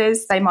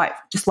else's. They might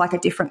just like a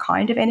different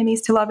kind of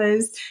enemies to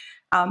lovers.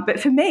 But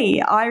for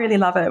me, I really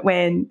love it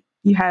when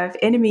you have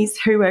enemies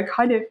who are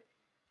kind of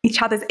each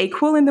other's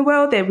equal in the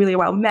world. They're really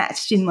well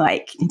matched in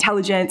like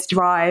intelligence,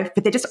 drive,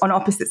 but they're just on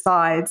opposite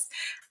sides.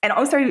 And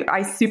also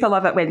I super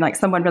love it when like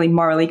someone really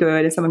morally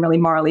good and someone really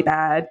morally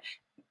bad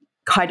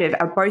kind of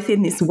are both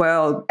in this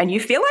world, and you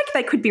feel like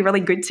they could be really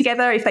good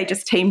together if they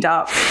just teamed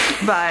up.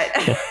 But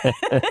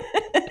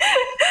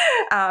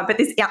but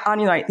this, you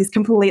know, this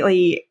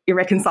completely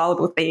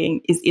irreconcilable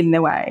thing is in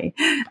the way.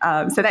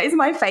 So that is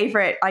my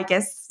favorite, I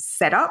guess,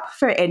 setup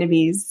for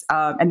enemies.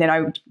 And then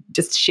I would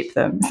just ship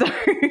them. So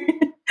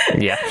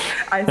yeah,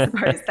 I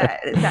suppose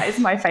that is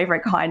my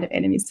favorite kind of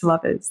enemies to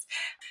lovers.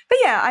 But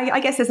yeah, I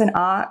guess as an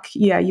arc,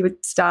 yeah, you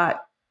would start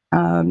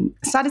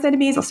as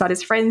enemies or start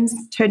as friends,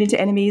 turn into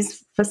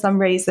enemies for some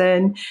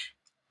reason.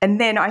 And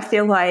then I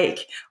feel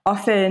like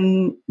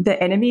often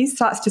the enemy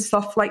starts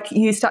to like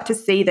you start to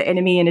see the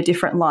enemy in a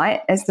different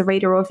light as the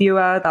reader or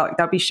viewer.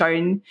 They'll be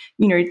shown,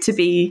 you know, to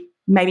be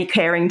maybe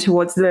caring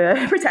towards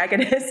the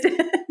protagonist.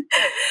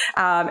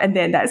 And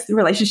then that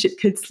relationship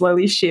could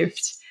slowly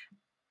shift.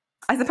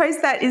 I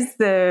suppose that is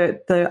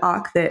the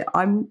arc that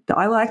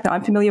I like, that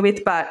I'm familiar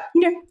with. But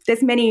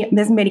there's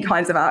many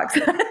kinds of arcs.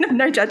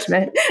 No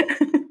judgment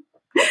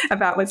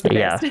about what's the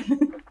Yeah. best.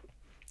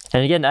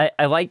 And again,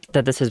 I like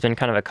that this has been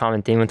kind of a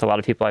common theme with a lot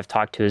of people I've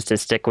talked to, is to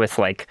stick with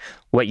like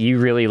what you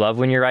really love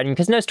when you're writing,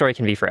 because no story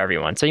can be for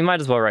everyone. So you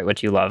might as well write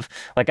what you love.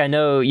 Like, I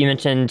know you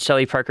mentioned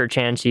Shelley Parker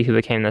Chan, She Who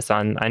Became the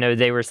Sun. I know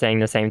they were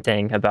saying the same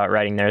thing about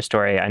writing their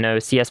story. I know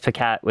C.S.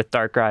 Pacat with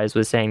Dark Rise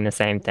was saying the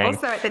same thing.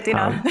 Also at the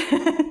dinner.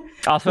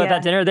 Also at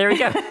that dinner, there we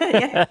go.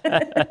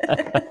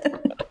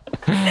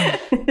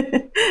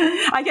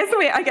 I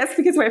guess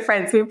because we're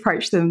friends, we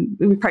approach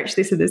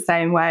this in the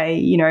same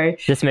way.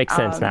 This makes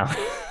sense now.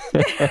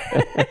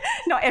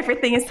 Not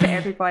everything is for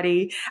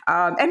everybody,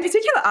 and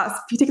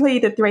particularly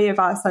the three of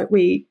us. Like,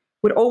 we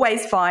would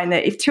always find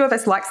that if two of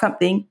us like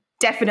something,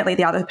 definitely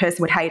the other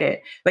person would hate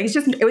it. Like,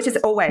 it was just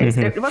always.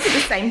 It wasn't the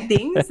same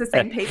things, the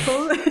same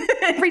people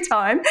every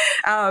time.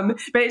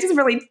 But it just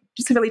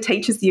really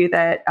teaches you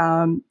that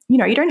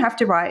you don't have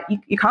to write.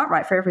 You can't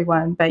write for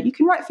everyone, but you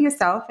can write for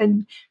yourself.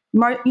 And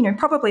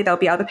probably there'll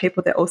be other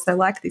people that also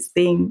like this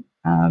thing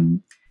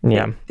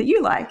that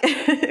you like,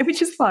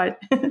 which is fun.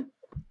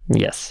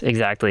 Yes,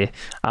 exactly.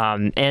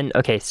 And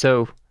okay,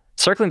 so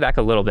circling back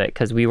a little bit,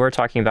 because we were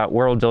talking about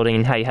world building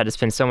and how you had to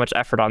spend so much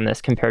effort on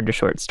this compared to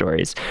short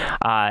stories.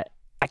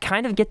 I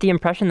kind of get the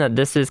impression that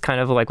this is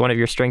kind of like one of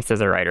your strengths as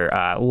a writer.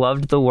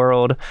 Loved the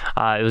world.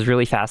 It was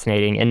really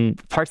fascinating,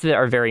 and parts of it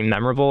are very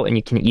memorable, and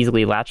you can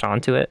easily latch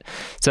onto it.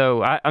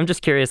 So I'm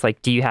just curious,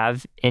 like, do you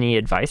have any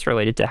advice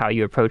related to how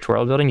you approach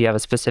world building? Do you have a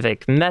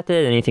specific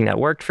method, anything that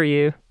worked for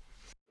you?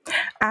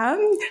 I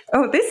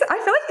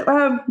feel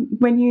like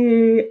when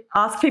you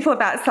ask people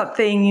about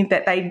something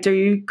that they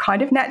do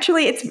kind of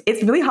naturally,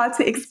 it's really hard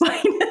to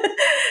explain. So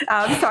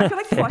I feel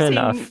like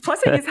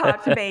plotting is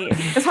hard for me.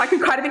 So I can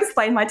kind of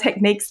explain my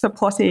techniques for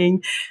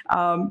plotting,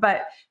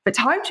 but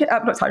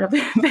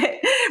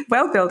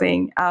world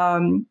building.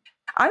 I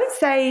would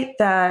say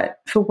that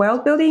for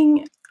world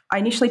building, I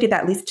initially did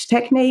that list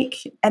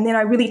technique, and then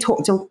I really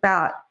talked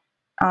about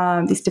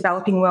this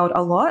developing world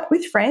a lot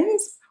with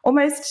friends,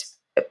 almost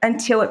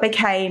until it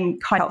became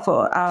kind of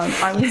helpful.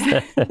 I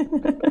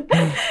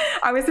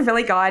was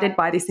really guided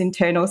by this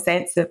internal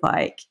sense of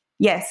like,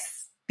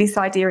 yes, this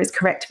idea is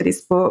correct for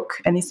this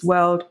book and this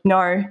world.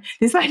 No,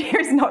 this idea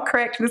is not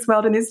correct for this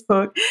world and this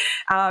book.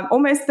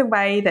 Almost the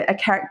way that a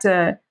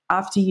character,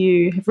 after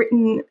you have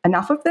written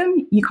enough of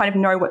them, you kind of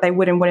know what they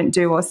would and wouldn't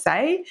do or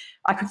say.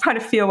 I could kind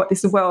of feel what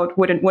this world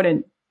would and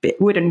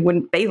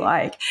wouldn't be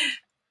like.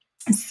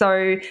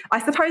 So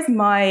I suppose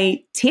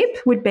my tip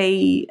would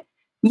be,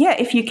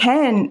 if you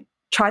can,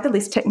 try the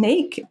list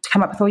technique to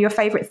come up with all your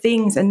favorite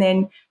things, and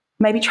then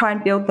maybe try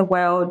and build the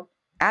world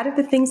out of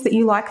the things that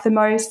you like the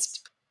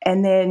most.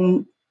 And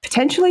then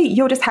potentially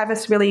you'll just have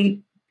this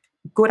really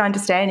good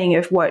understanding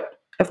of what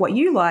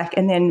you like.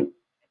 And then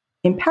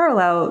in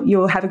parallel,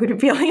 you'll have a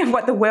good feeling of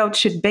what the world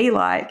should be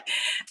like.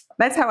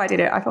 That's how I did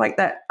it. I feel like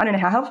that, I don't know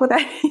how helpful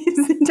that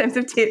is in terms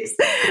of tips,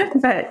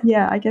 but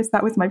yeah, I guess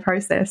that was my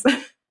process.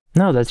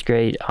 No, that's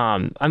great.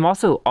 I'm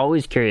also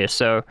always curious.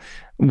 So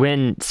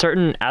when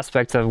certain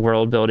aspects of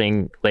world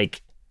building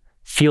like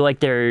feel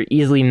like they're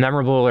easily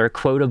memorable or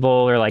quotable,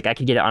 or like I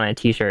could get it on a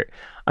t-shirt,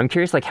 I'm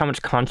curious like how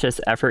much conscious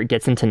effort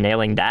gets into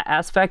nailing that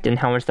aspect and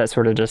how much that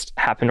sort of just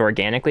happened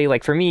organically.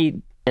 Like for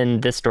me,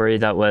 in this story,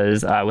 that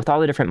was with all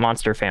the different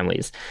monster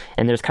families,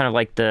 and there's kind of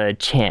like the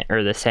chant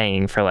or the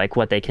saying for like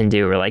what they can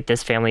do, or like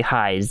this family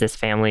hides, this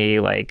family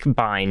like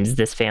binds,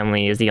 this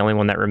family is the only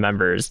one that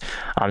remembers.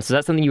 So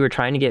that's something you were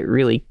trying to get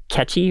really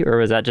catchy, or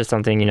was that just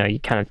something you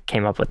kind of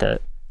came up with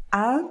it?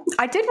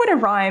 I did want to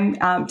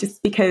rhyme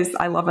just because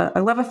I love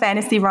a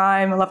fantasy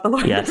rhyme. I love the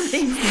Lord of the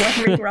Rings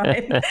wandering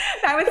rhyme.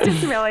 That was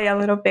just really a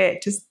little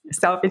bit just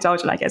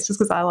self-indulgent, I guess, just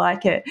because I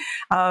like it.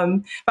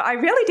 But I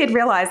really did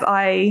realize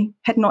I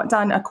had not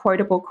done a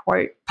quotable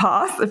quote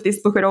pass of this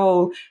book at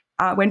all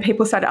when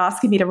people started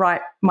asking me to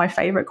write my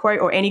favorite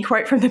quote or any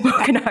quote from the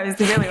book. And I was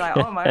really like,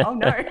 oh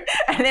no.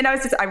 And then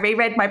I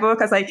reread my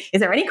book. I was like, is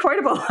there any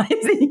quotable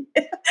lines?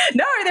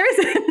 No, there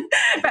isn't.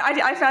 But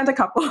I found a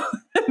couple.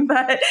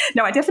 But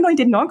no, I definitely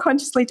did not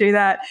consciously do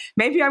that.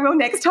 Maybe I will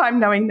next time,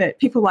 knowing that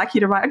people like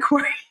you to write a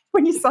quote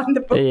when you sign the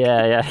book.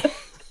 Yeah.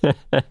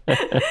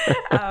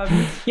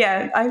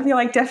 I feel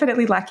like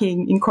definitely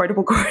lacking in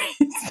quotable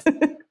quotes.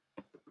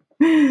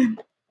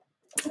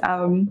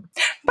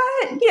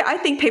 But yeah, I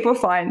think people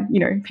find,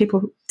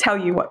 people tell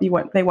you what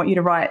they want you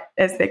to write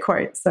as their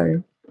quote.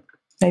 So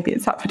maybe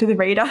it's up to the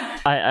reader.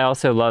 I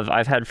also love,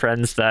 I've had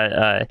friends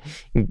that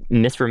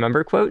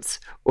misremember quotes,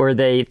 or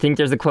they think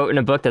there's a quote in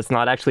a book that's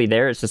not actually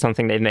there. It's just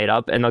something they've made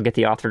up, and they'll get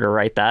the author to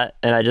write that.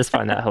 And I just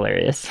find that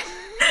hilarious.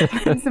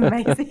 That's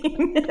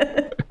amazing.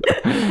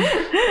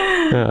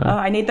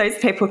 I need those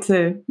people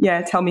to,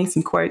 tell me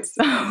some quotes.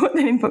 Put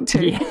them in book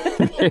 2. Yeah,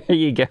 there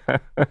you go.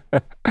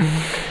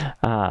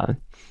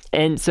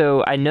 And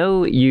so I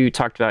know you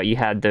talked about you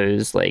had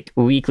those like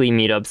weekly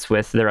meetups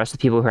with the rest of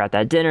the people who are at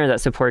that dinner,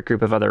 that support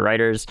group of other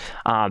writers.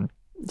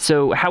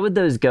 So how would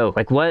those go?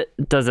 Like, what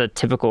does a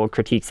typical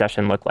critique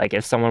session look like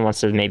if someone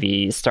wants to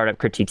maybe start up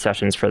critique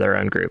sessions for their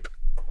own group?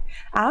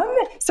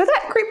 So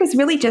that group was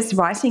really just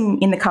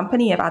writing in the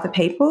company of other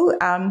people.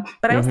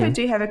 But I also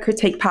do have a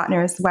critique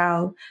partner as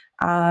well,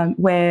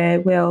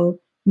 where we'll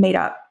meet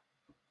up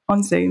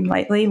on Zoom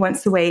lately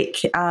once a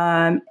week.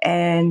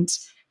 And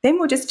then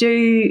we'll just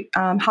do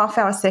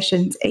half-hour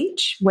sessions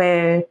each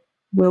where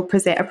we'll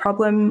present a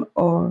problem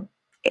or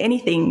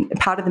anything,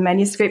 part of the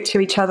manuscript to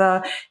each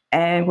other,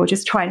 and we'll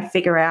just try and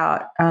figure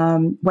out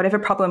whatever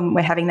problem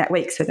we're having that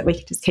week so that we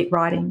can just keep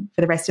writing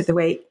for the rest of the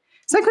week.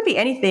 So it could be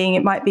anything.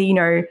 It might be,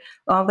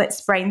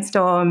 let's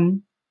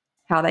brainstorm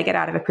how they get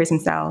out of a prison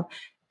cell.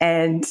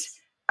 And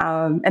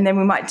then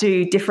we might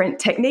do different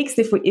techniques.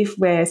 If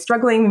we're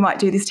struggling, we might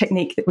do this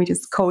technique that we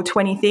just call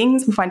 20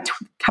 things. We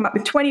come up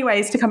with 20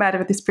 ways to come out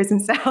of this prison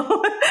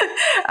cell.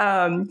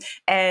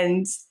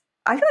 And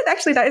I feel like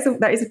actually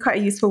that is quite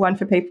a useful one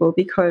for people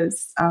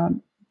because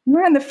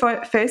around the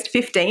first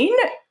 15,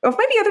 or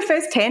maybe the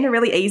first 10 are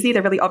really easy.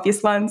 They're really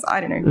obvious ones.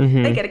 I don't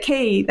know. They get a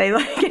key. They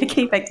get a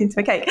key baked into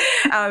a cake.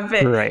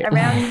 But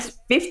around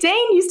 15,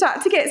 you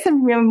start to get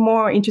some real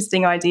more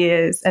interesting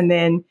ideas. And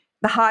then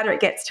the harder it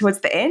gets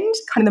towards the end,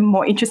 kind of the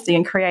more interesting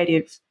and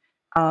creative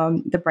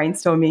the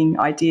brainstorming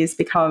ideas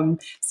become.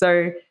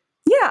 So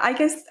yeah, I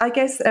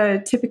guess a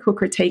typical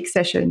critique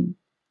session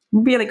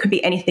really could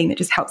be anything that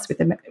just helps with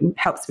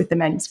the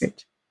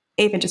manuscript.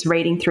 Even just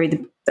reading through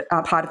the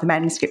part of the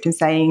manuscript and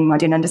saying, I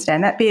didn't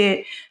understand that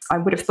bit. I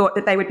would have thought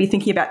that they would be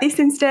thinking about this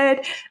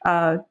instead.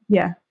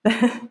 Yeah,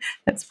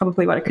 that's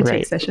probably what a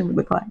critique session would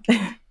look like.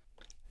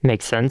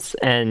 Makes sense.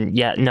 And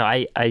yeah, no,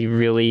 I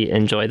really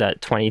enjoy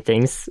that 20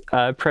 things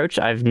approach.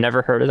 I've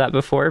never heard of that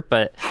before,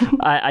 but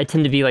I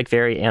tend to be like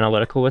very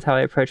analytical with how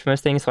I approach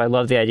most things. So I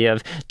love the idea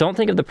of don't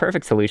think of the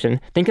perfect solution,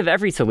 think of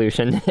every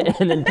solution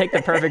and then pick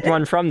the perfect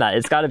one from that.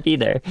 It's got to be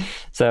there.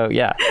 So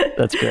yeah,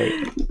 that's great.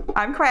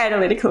 I'm quite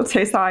analytical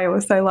too, so I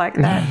also like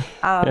that.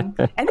 And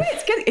then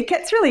it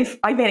gets really,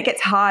 it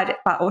gets hard,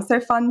 but also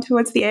fun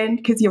towards the end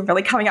because you're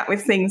really coming up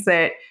with things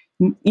that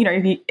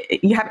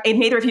you have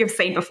neither of you have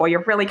seen before.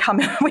 You're really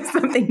coming up with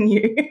something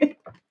new.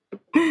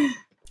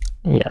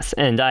 Yes,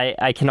 and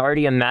I can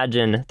already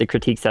imagine the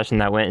critique session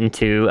that went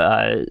into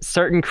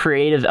certain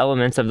creative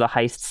elements of the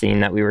heist scene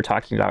that we were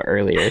talking about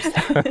earlier.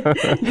 So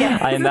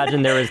Yes. I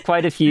imagine there was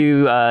quite a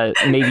few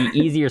maybe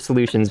easier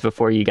solutions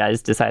before you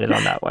guys decided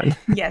on that one.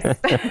 Yes,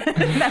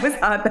 that was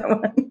hard, that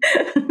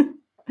one.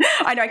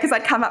 I know, because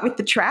I'd come up with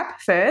the trap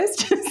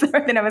first. So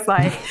then I was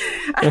like,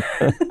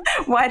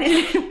 why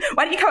didn't you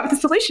come up with the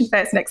solution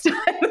first next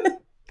time?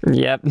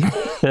 Yep.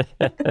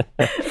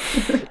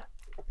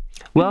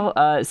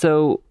 Well,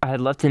 so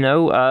I'd love to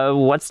know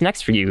what's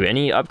next for you.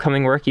 Any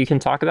upcoming work you can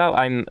talk about?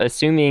 I'm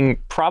assuming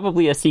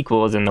probably a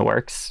sequel is in the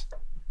works.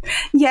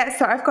 Yeah,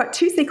 so I've got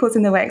 2 sequels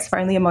in the works for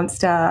Only a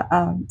Monster.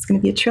 It's going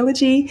to be a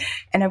trilogy,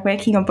 and I'm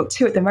working on book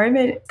 2 at the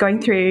moment,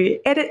 going through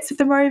edits at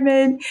the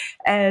moment.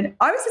 And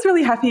I was just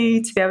really happy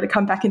to be able to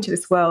come back into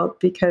this world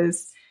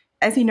because,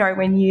 as you know,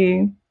 when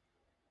you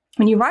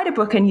write a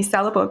book and you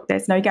sell a book,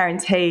 there's no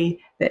guarantee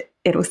that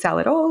it'll sell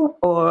at all,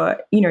 or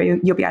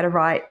you'll be able to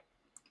write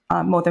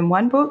more than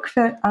one book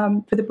for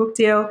the book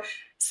deal.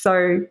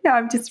 So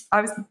yeah,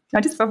 I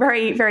just feel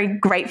very, very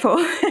grateful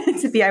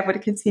to be able to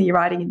continue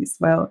writing in this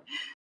world.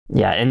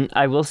 Yeah, and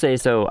I will say,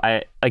 so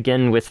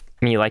again, with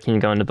me liking to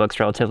go into books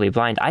relatively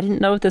blind, I didn't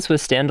know if this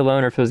was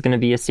standalone or if it was going to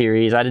be a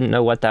series. I didn't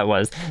know what that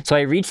was. So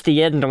I reached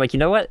the end and I'm like, you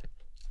know what?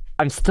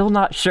 I'm still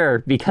not sure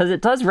because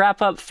it does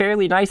wrap up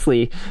fairly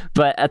nicely,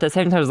 but at the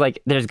same time, I was like,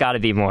 there's got to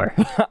be more.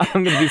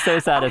 I'm going to be so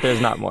sad if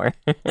there's not more.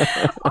 I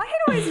had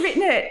always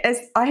written it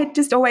as I had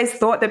just always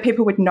thought that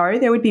people would know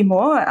there would be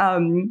more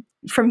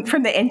from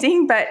the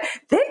ending, but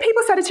then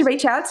people started to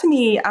reach out to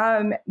me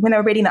when they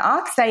were reading the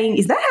arc saying,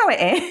 is that how it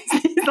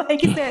ends?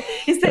 Like, is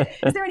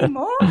there any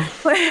more? And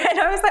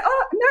I was like,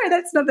 oh, no,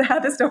 that's not how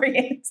the story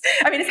ends.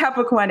 I mean, it's how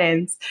book 1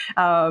 ends.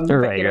 But,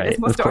 there's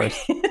more story.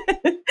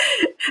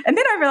 And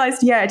then I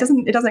realized, it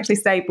doesn't actually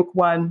say book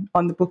 1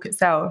 on the book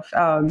itself,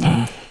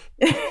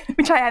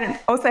 which I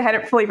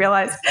hadn't fully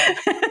realized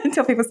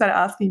until people started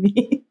asking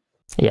me.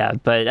 Yeah,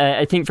 but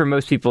I think for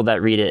most people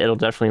that read it, it'll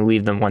definitely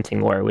leave them wanting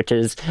more, which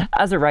is,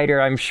 as a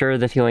writer, I'm sure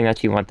the feeling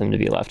that you want them to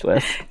be left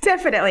with.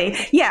 Definitely.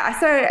 Yeah,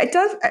 so it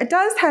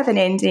does have an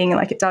ending,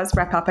 like it does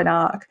wrap up an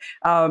arc,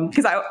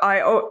 because I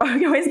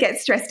always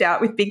get stressed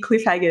out with big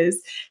cliffhangers.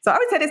 So I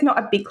would say there's not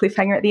a big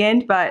cliffhanger at the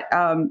end, but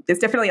there's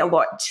definitely a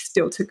lot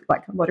still to,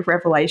 like a lot of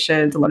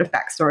revelations, a lot of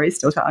backstories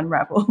still to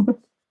unravel.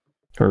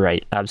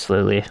 Right,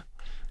 absolutely.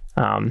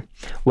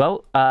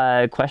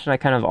 A question I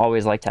kind of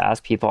always like to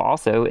ask people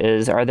also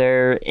is, are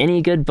there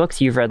any good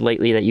books you've read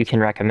lately that you can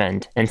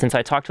recommend? And since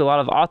I talk to a lot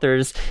of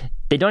authors,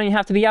 they don't even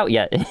have to be out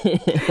yet,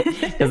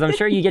 because I'm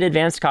sure you get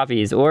advanced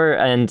copies,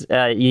 and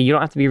you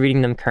don't have to be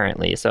reading them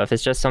currently. So if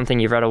it's just something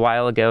you've read a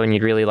while ago and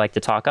you'd really like to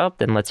talk up,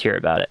 then let's hear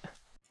about it.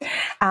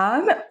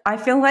 I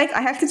feel like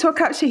I have to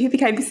talk up She Who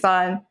Became the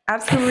Sun.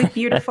 Absolutely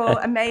beautiful,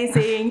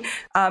 amazing,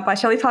 by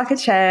Shelley Parker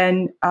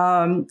Chan,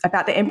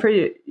 about the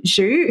Emperor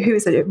Zhu, who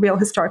is a real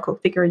historical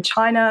figure in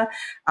China.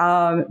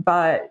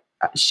 But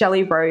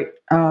Shelley wrote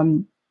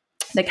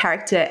the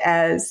character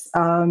as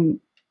I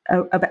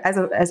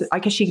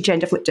guess she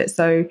gender flipped it.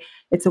 So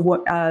it's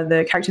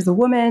the character's a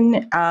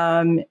woman,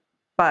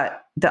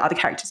 but the other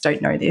characters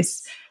don't know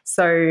this.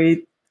 So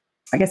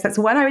I guess that's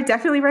one I would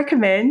definitely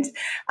recommend.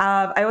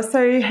 I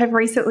also have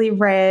recently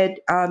read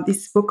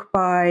this book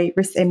by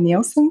Rhys M.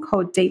 Nielsen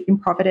called Deep in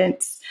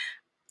Providence.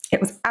 It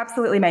was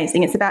absolutely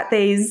amazing. It's about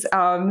this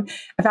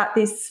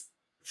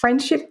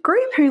friendship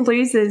group who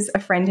loses a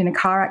friend in a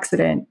car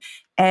accident.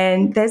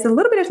 And there's a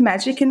little bit of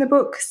magic in the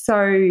book.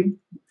 So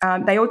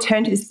they all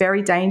turn to this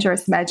very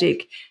dangerous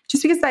magic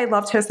just because they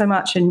loved her so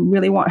much and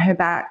really want her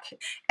back.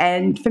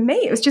 And for me,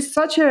 it was just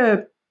such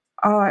a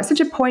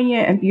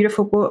poignant and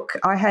beautiful book.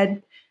 I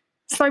had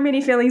so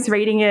many feelings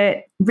reading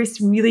it.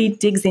 Rhys really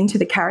digs into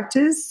the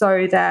characters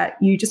so that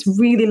you just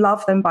really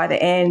love them by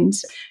the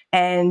end.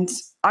 And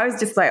I was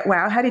just like,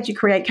 wow, how did you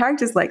create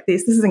characters like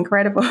this? This is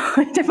incredible.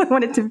 I definitely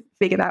wanted to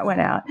figure that one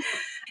out.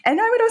 And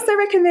I would also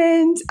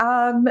recommend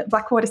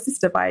Blackwater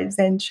Sister by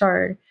Zen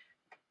Cho.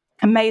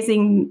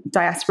 Amazing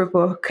diaspora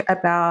book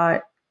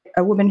about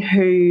a woman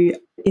who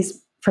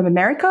is from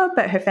America,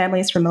 but her family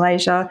is from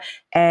Malaysia,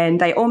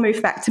 and they all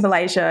move back to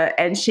Malaysia,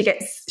 and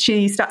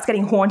she starts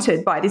getting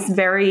haunted by this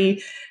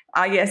very,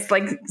 I guess,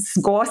 like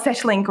score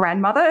settling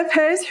grandmother of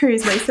hers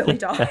who's recently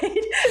died.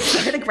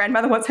 So the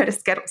grandmother wants her to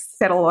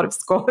settle a lot of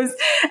scores.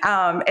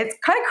 It's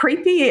kind of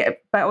creepy,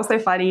 but also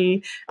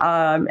funny,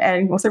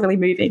 and also really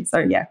moving. So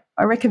yeah,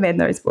 I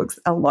recommend those books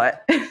a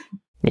lot.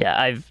 Yeah,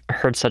 I've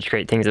heard such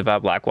great things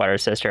about Blackwater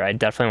Sister. I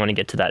definitely want to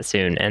get to that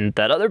soon. And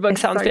that other book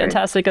sounds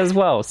fantastic as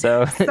well.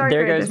 So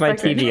there goes my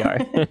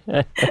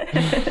TBR.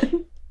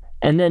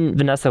 And then,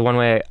 Vanessa, one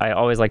way I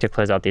always like to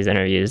close out these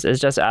interviews is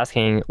just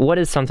asking, what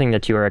is something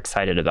that you are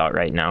excited about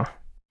right now?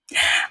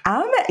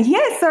 Oh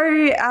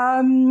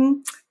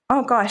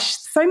gosh,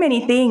 so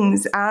many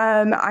things.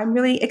 I'm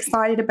really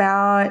excited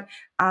about.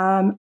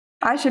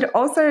 I should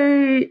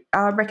also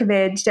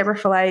recommend Deborah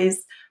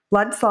Fillet's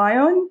Blood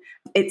Scion.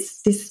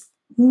 It's this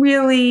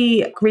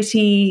really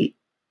gritty,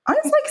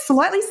 almost like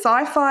slightly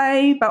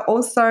sci-fi, but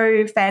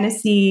also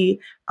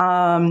fantasy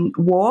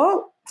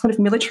war, sort of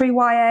military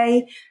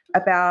YA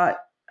about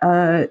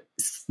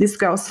this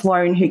girl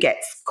Sloane who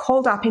gets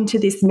called up into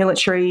this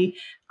military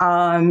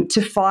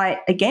to fight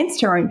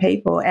against her own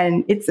people,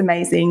 and it's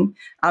amazing.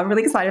 I'm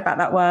really excited about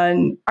that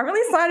one. I'm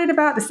really excited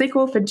about the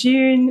sequel for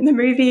Dune, the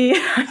movie.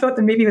 I thought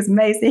the movie was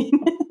amazing.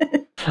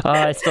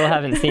 I still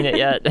haven't seen it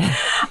yet.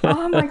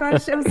 Oh my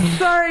gosh, it was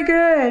so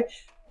good.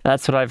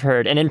 That's what I've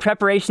heard. And in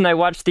preparation, I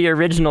watched the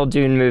original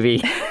Dune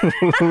movie,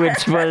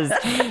 which was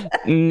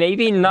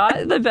maybe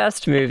not the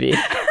best movie.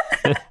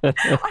 I think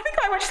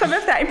I watched some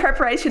of that in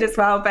preparation as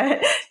well,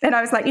 but then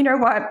I was like, you know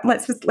what?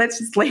 Let's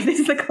just leave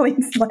this a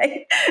clean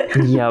slate.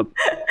 Yep.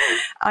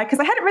 Because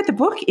I hadn't read the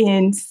book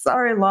in so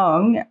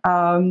long,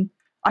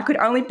 I could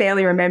only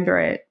barely remember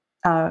it.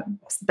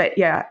 But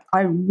yeah,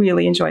 I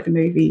really enjoyed the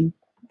movie.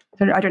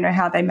 I don't know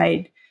how they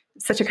made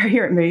such a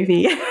coherent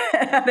movie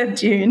out of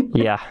Dune.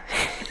 Yeah.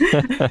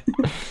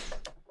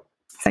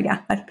 So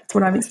yeah, that's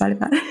what I'm excited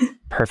about.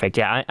 Perfect.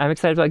 Yeah, I'm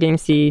excited about getting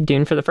to see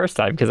Dune for the first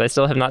time because I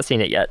still have not seen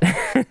it yet.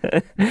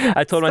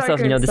 I told myself,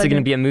 this is going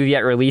to be a movie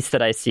at release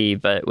that I see,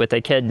 but with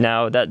a kid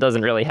now, that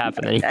doesn't really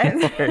happen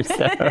anymore.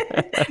 So.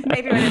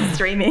 Maybe when it's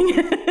streaming.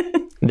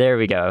 There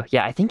we go.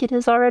 Yeah, I think it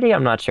is already.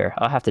 I'm not sure.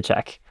 I'll have to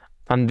check.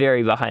 I'm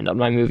very behind on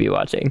my movie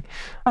watching.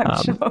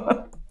 I'm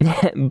sure.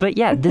 But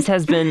yeah, this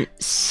has been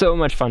so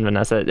much fun,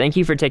 Vanessa. Thank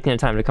you for taking the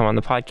time to come on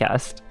the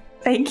podcast.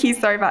 Thank you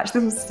so much.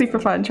 This was super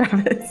fun,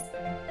 Travis.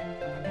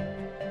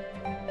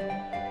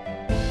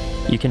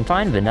 You can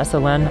find Vanessa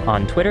Len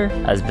on Twitter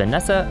as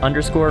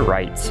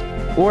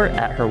Vanessa_writes or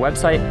at her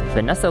website,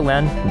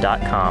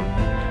 vanessalen.com.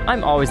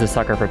 I'm always a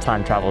sucker for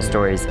time travel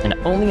stories, and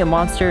Only a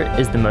Monster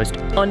is the most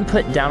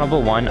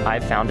unput-downable one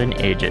I've found in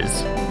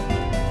ages.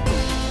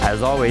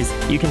 As always,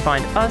 you can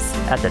find us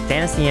at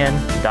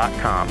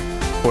thefantasyinn.com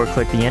or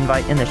click the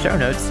invite in the show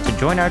notes to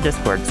join our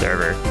Discord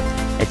server.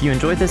 If you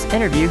enjoyed this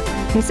interview,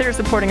 consider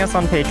supporting us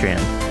on Patreon.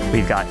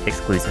 We've got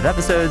exclusive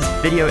episodes,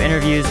 video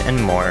interviews,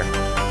 and more.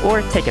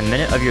 Or take a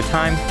minute of your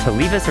time to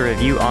leave us a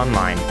review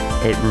online.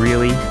 It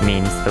really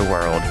means the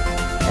world.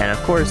 And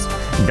of course,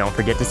 don't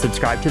forget to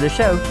subscribe to the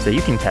show so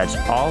you can catch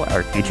all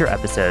our future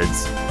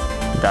episodes.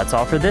 That's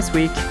all for this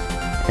week.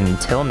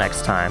 Until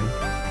next time.